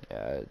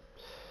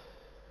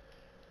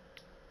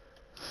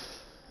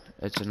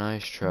 it's a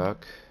nice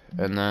truck.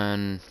 And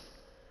then,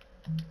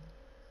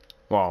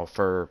 well,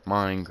 for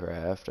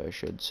Minecraft, I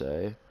should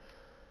say.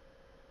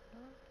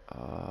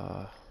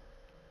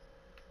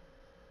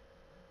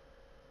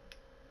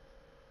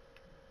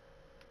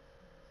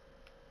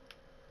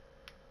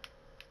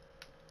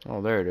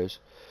 Oh, there it is.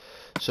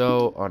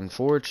 So,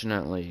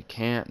 unfortunately, you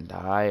can't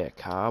dye a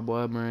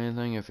cobweb or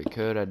anything. If you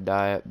could, I'd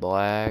dye it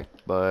black,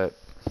 but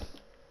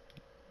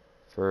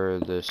for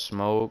the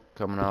smoke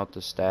coming out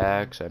the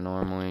stacks, I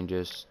normally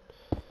just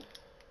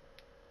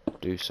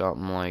do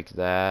something like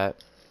that.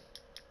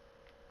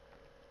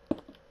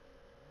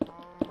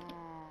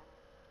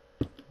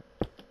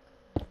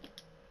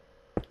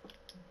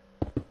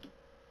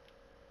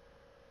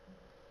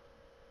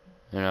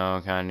 You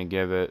know, kind of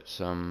give it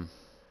some,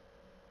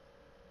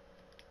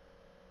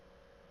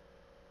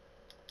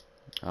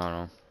 I don't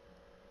know,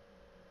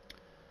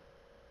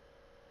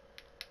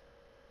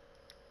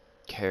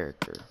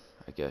 character,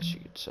 I guess you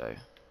could say.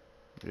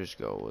 Just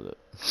go with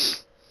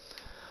it.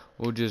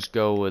 We'll just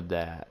go with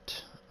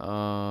that.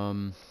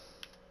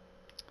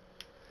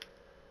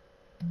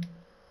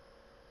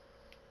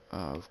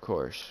 Of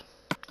course,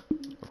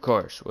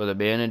 with it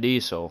being a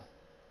diesel,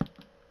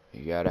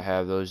 you gotta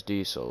have those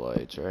diesel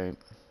lights, right?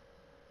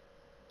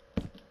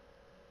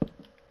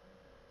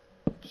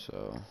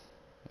 So,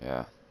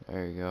 yeah,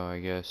 there you go. I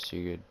guess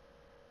you could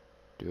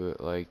do it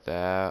like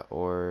that,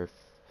 or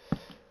if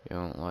you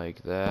don't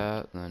like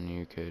that, then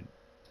you could,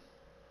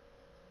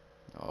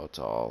 oh, it's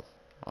all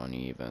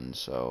uneven,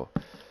 so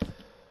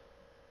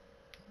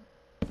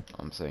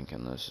I'm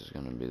thinking this is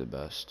gonna be the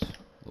best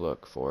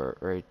look for it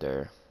right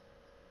there.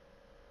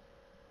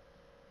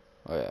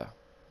 Oh yeah,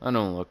 that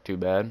don't look too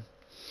bad.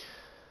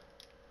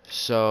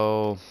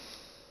 So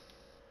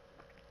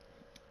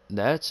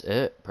that's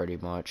it pretty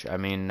much. I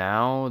mean,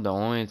 now the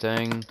only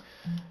thing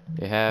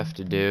you have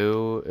to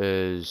do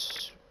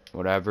is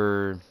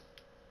whatever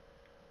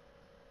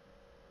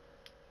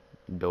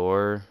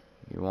door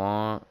you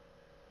want.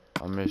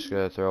 I'm just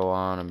gonna throw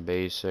on a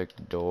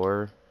basic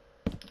door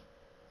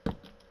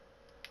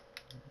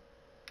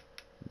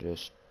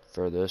just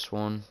for this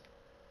one.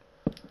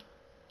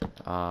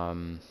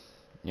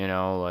 You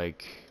know,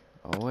 like,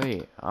 oh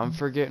wait, I'm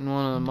forgetting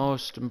one of the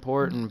most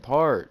important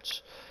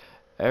parts.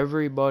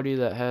 Everybody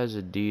that has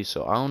a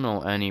diesel, I don't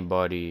know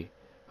anybody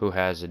who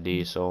has a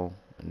diesel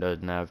and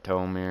doesn't have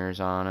tow mirrors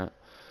on it.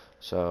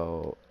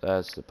 So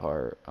that's the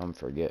part I'm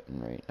forgetting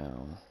right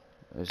now,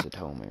 is the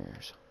tow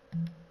mirrors.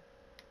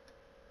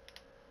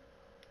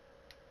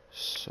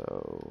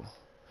 So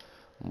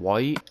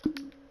white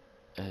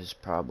is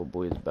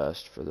probably the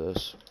best for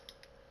this.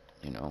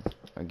 You know,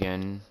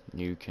 again,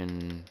 you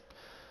can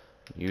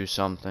use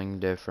something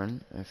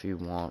different if you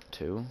want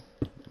to,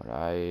 but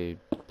I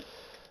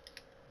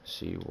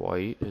see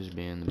white as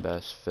being the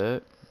best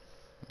fit.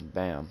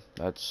 Bam,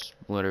 that's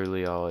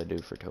literally all I do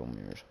for tow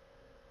mirrors.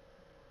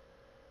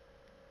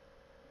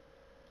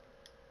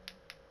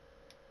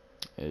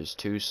 Is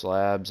 2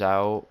 slabs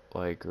out,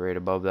 like right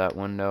above that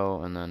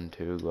window, and then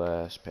 2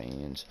 glass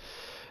panes.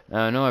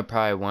 Now I know I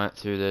probably went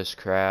through this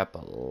crap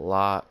a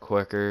lot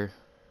quicker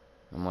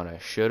than what I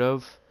should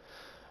have,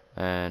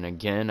 and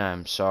again,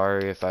 I'm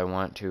sorry if I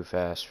went too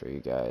fast for you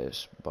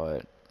guys,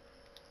 but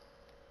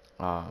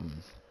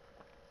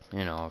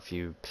you know, if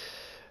you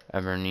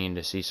ever need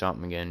to see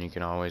something again, you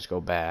can always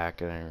go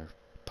back and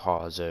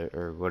pause it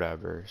or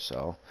whatever.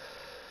 So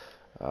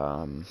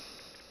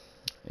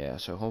yeah,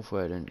 so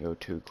hopefully I didn't go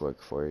too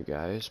quick for you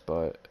guys,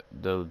 but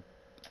the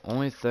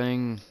only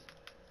thing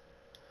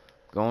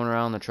going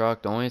around the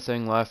truck, the only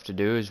thing left to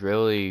do is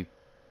really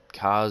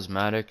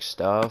cosmetic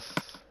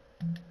stuff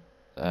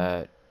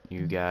that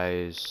you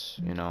guys,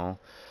 you know,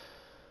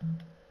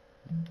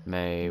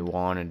 may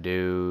want to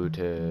do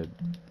to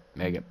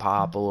make it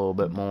pop a little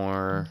bit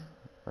more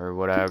or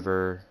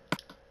whatever.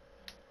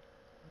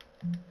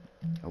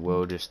 I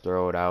will just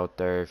throw it out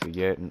there. If you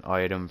get an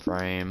item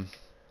frame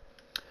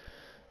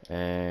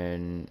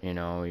and you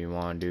know you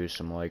want to do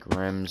some like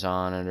rims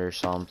on it or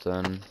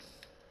something,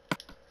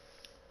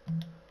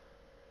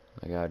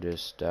 like I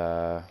just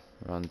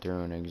run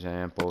through an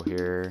example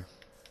here.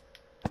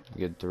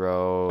 You could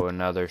throw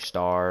another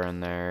star in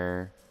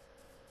there.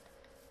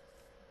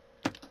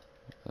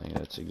 I think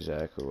that's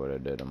exactly what I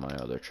did on my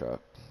other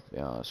truck, to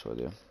be honest with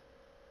you.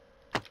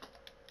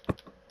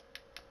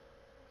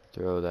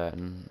 Throw that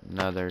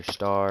another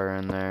star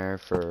in there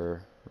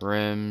for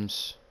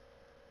rims.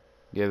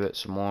 Give it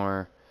some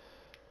more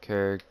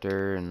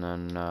character, and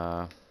then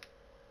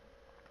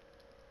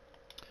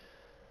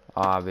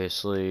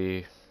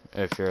obviously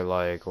if you're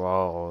like,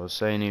 well,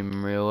 this ain't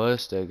even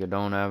realistic, I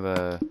don't have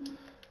a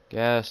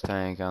gas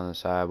tank on the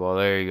side, well,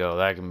 there you go,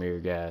 that can be your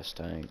gas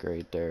tank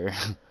right there.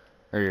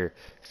 Or your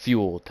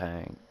fuel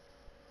tank,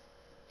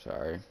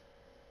 sorry,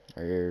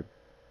 or your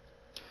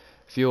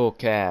fuel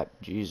cap.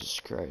 Jesus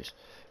Christ,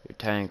 your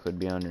tank would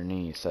be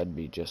underneath, that'd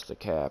be just the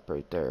cap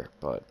right there.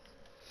 But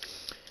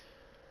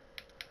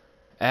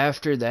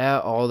after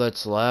that, all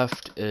that's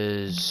left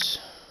is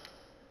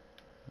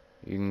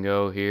you can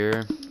go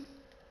here,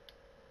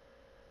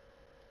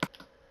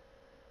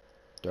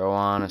 throw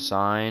on a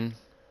sign,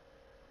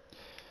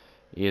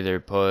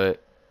 either put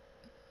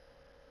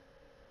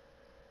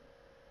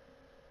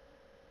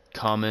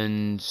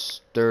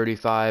Cummins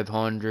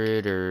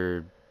 3500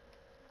 or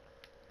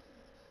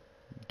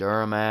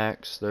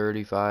Duramax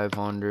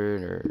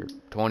 3500 or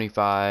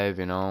 25,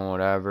 you know,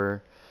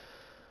 whatever.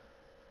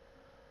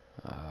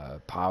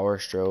 Power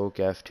Stroke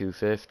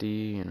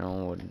F250, you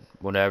know,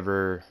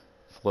 whatever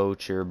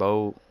floats your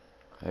boat.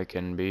 It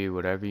can be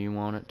whatever you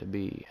want it to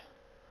be.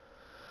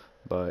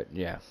 But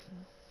yeah,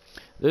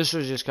 this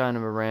was just kind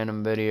of a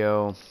random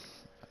video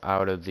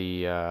out of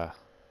the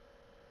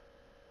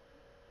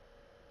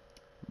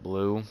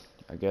blue,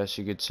 I guess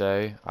you could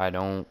say. I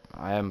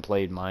haven't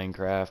played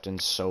Minecraft in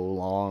so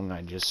long,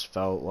 I just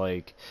felt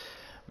like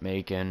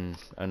making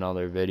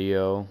another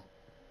video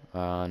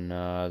on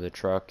the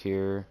truck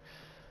here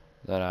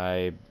that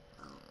I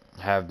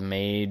have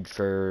made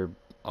for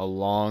a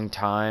long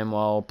time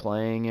while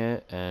playing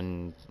it,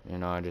 and you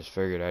know, I just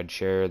figured I'd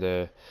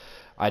share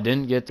I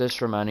didn't get this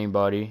from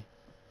anybody.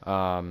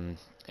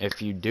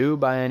 If you do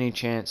by any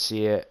chance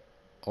see it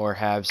or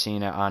have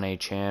seen it on a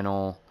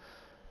channel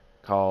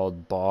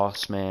called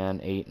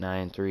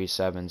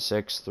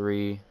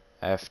Bossman893763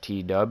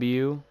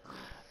 FTW,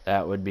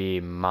 that would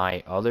be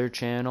my other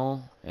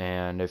channel.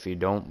 And if you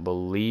don't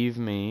believe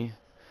me,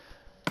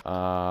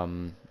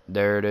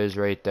 there it is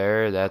right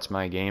there. That's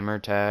my gamer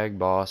tag,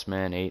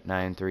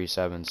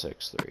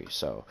 Bossman893763.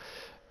 So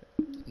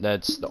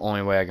that's the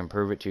only way I can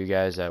prove it to you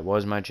guys. That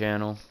was my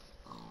channel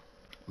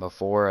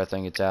before. I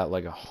think it's at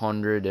like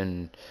 100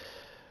 and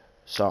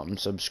something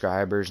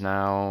subscribers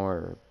now,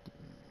 or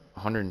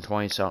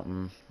 120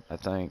 something, I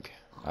think.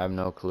 I have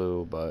no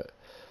clue, but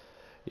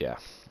yeah,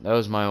 that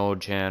was my old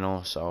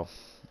channel. So,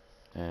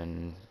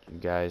 and you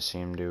guys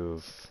seem to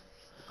have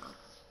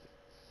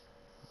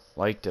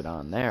liked it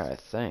on there, I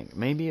think.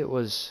 Maybe it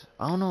was,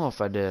 I don't know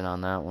if I did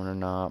on that one or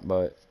not,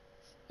 but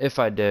if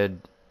I did,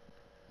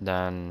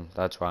 then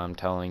that's why I'm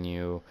telling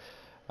you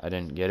I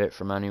didn't get it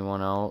from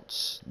anyone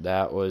else.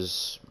 That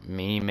was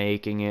me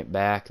making it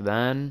back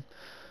then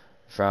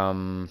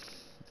from,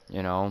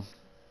 you know,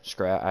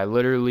 scratch. I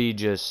literally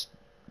just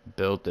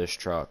built this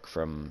truck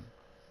from,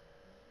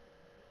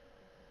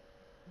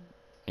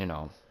 you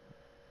know,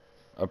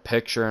 a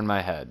picture in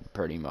my head,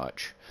 pretty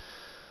much.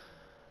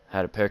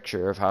 Had a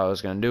picture of how I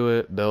was going to do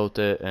it, built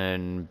it,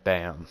 and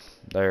bam,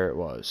 there it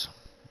was.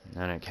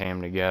 And it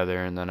came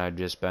together, and then I've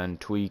just been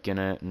tweaking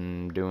it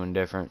and doing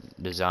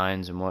different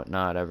designs and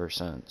whatnot ever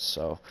since.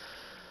 So,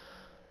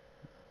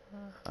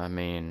 I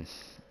mean,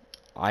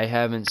 I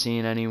haven't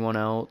seen anyone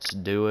else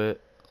do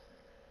it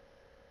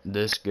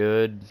this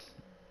good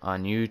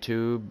on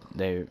YouTube.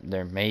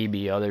 There may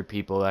be other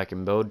people that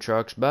can build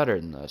trucks better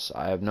than this.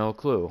 I have no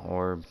clue,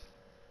 or,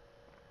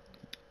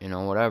 you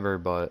know, whatever,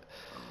 but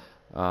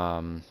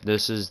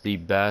this is the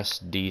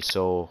best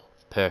diesel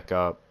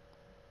pickup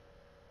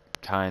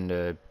kind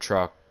of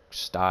truck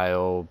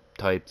style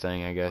type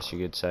thing, I guess you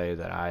could say,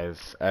 that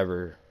I've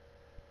ever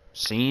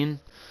seen.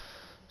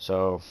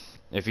 So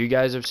if you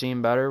guys have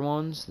seen better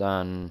ones,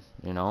 then,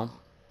 you know,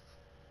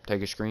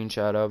 take a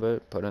screenshot of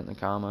it, put it in the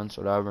comments,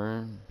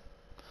 whatever,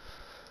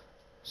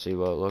 see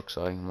what it looks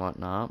like and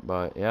whatnot.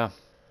 But yeah,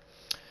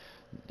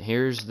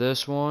 here's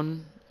this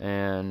one.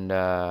 And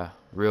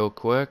real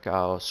quick,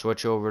 I'll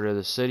switch over to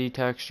the city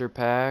texture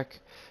pack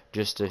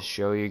just to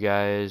show you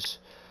guys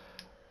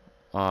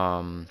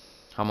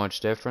how much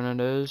different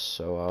it is.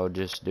 So I'll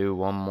just do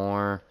one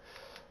more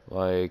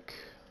like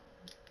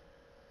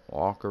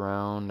walk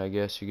around, I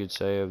guess you could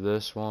say, of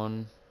this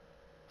one.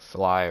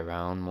 Fly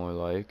around, more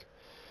like.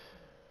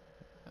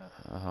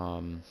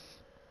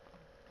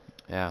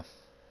 Yeah,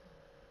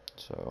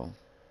 so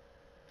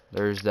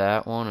there's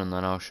that one, and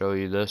then I'll show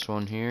you this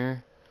one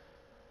here.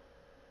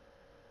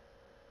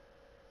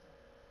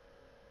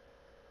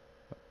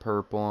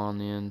 Purple on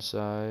the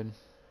inside.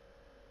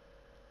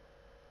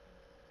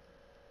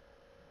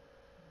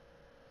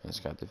 It's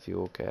got the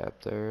fuel cap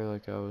there,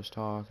 like I was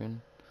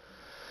talking.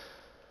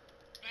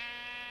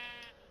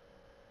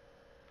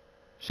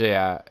 So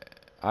yeah,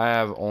 I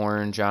have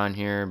orange on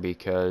here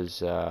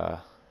because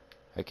I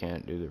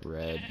can't do the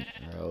red,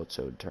 or else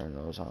it would turn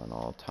those on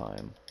all the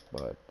time.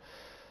 But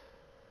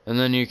and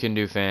then you can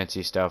do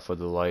fancy stuff with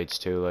the lights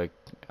too. Like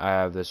I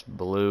have this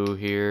blue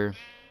here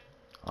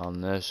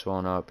on this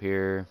one up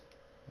here.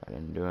 I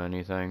didn't do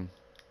anything,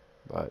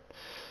 but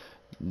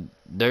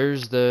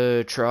there's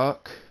the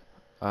truck.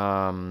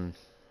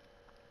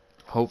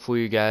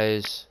 Hopefully you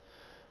guys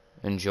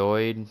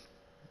enjoyed,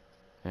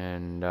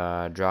 and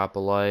drop a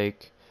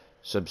like,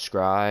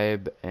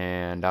 subscribe,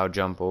 and I'll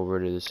jump over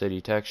to the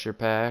city texture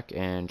pack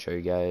and show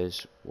you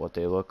guys what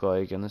they look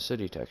like in the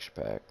city texture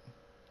pack.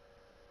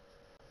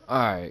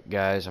 Alright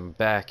guys, I'm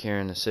back here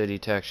in the city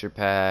texture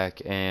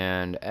pack,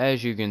 and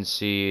as you can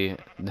see,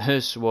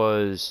 this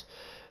was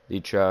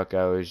the truck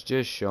I was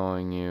just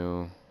showing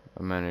you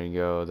a minute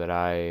ago that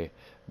I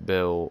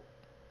built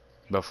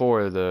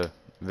before the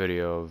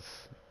video of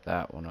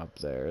that one up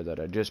there that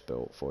I just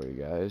built for you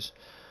guys.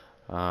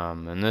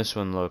 And this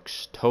one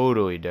looks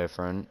totally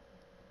different.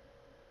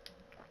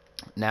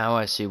 Now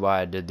I see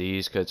why I did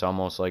these, because it's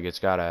almost like it's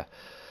got a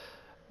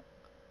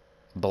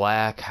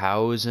black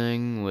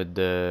housing with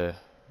the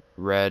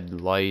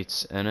red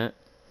lights in it,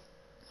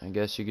 I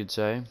guess you could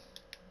say.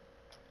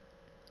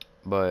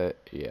 But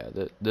yeah,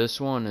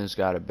 this one has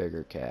got a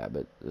bigger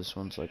cab. This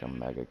one's like a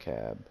mega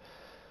cab.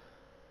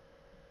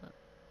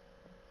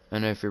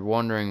 And if you're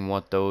wondering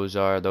what those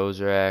are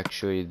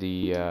actually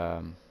the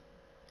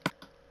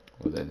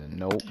what are they, the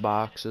note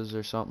boxes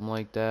or something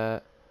like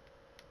that.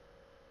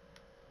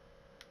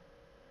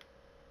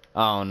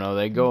 I don't know,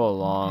 they go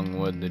along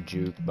with the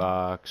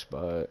jukebox,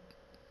 but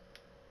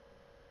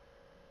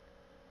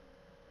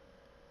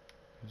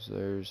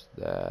there's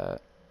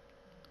that,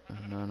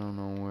 and I don't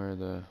know where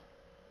the,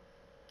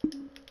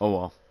 oh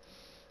well,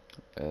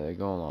 they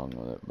go along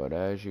with it. But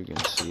as you can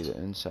see, the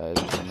inside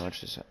is pretty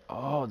much the same.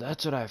 Oh,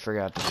 that's what I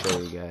forgot to show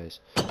you guys.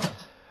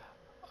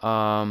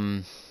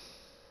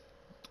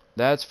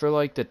 That's for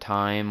like the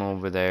time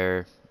over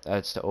there.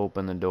 That's to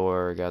open the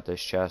door. Got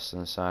this chest in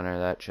the center.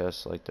 That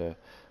chest like the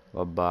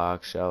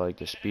box. Got like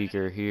the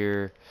speaker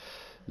here.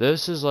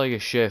 This is like a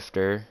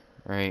shifter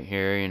right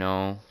here, you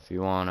know, if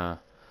you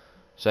wanna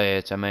say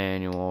it's a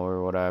manual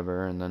or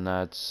whatever. And then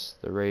that's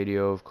the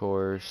radio, of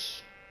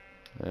course,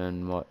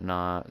 and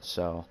whatnot.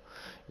 So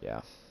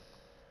yeah,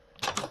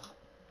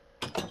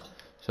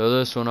 so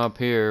this one up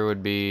here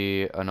would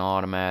be an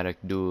automatic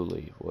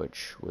dually,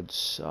 which would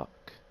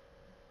suck,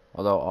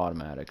 although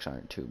automatics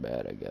aren't too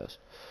bad, I guess.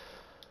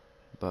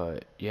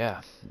 But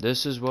yeah,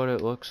 this is what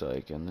it looks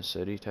like in the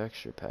city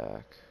texture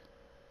pack.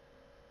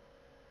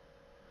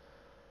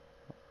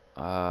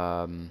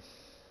 To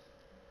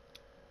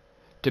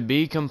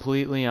be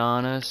completely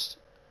honest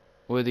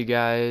with you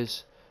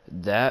guys,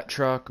 that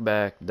truck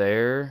back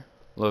there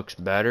looks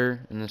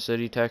better in the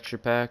city texture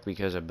pack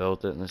because I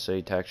built it in the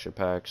city texture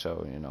pack,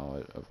 so you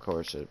know, of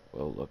course it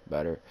will look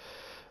better.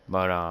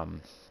 But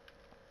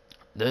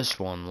this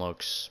one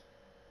looks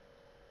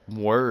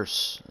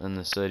worse in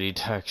the city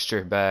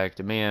texture pack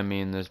to me. I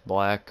mean, this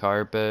black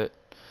carpet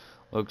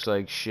looks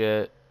like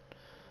shit.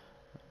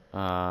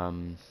 I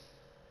don't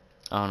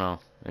know,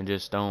 it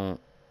just don't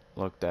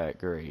look that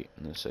great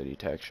in the city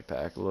texture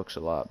pack. It looks a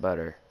lot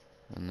better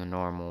than the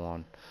normal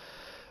one.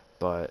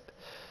 But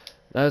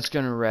that's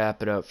gonna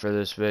wrap it up for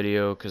this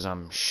video, because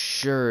I'm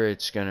sure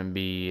it's gonna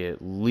be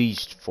at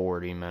least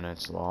 40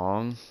 minutes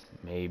long,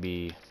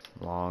 maybe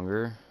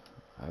longer.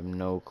 I have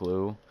no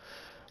clue.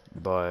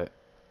 But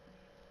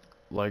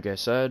like I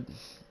said,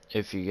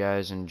 if you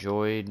guys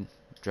enjoyed,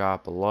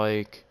 drop a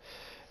like.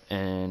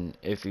 And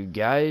if you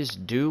guys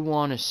do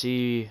want to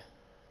see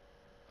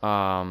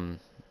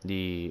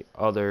the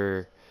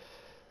other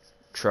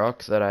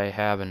truck that I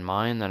have in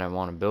mind that I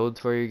want to build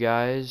for you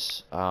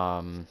guys,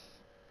 and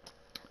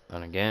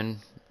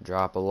again,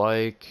 drop a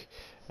like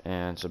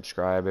and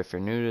subscribe if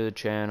you're new to the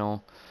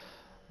channel.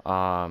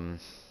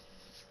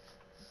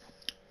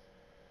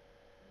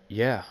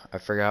 Yeah, I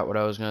forgot what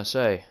I was gonna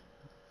say.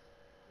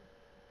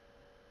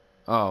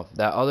 Oh,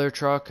 that other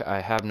truck,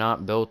 I have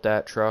not built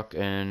that truck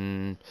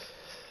in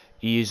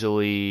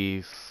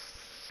easily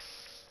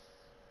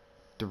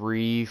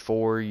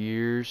 3-4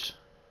 years,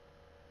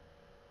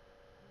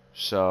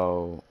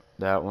 so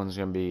that one's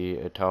gonna be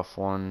a tough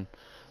one.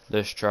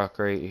 This truck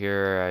right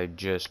here I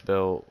just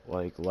built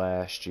like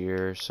last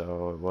year,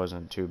 so it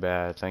wasn't too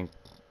bad. I think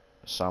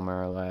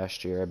summer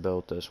last year I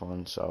built this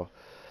one. So,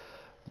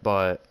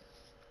 but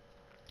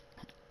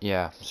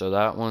yeah, so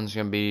that one's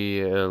gonna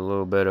be a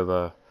little bit of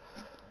a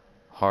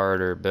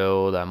harder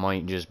build. I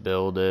might just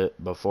build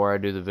it before I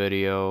do the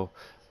video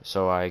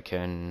so I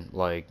can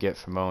like get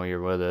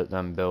familiar with it,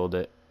 then build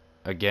it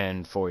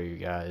again for you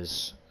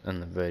guys in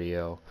the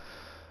video.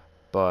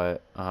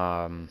 But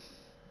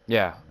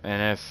yeah,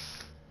 and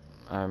if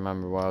I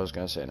remember what I was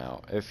gonna say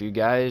now, if you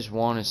guys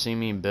want to see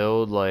me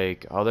build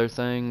like other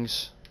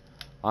things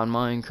on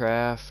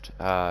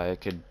Minecraft,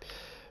 it could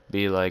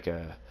be like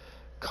a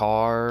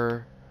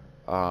car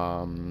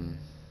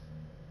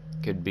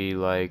Could be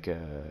like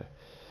a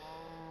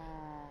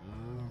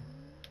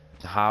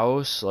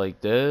house like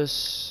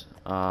this.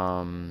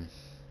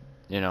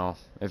 You know,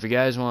 if you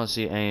guys want to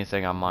see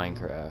anything on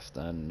Minecraft,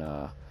 then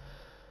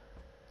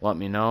let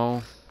me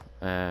know,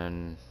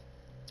 and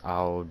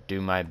I'll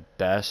do my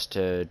best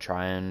to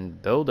try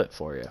and build it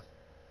for you.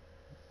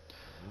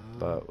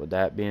 But with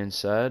that being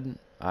said,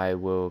 I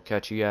will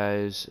catch you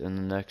guys in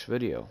the next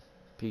video.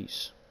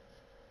 Peace.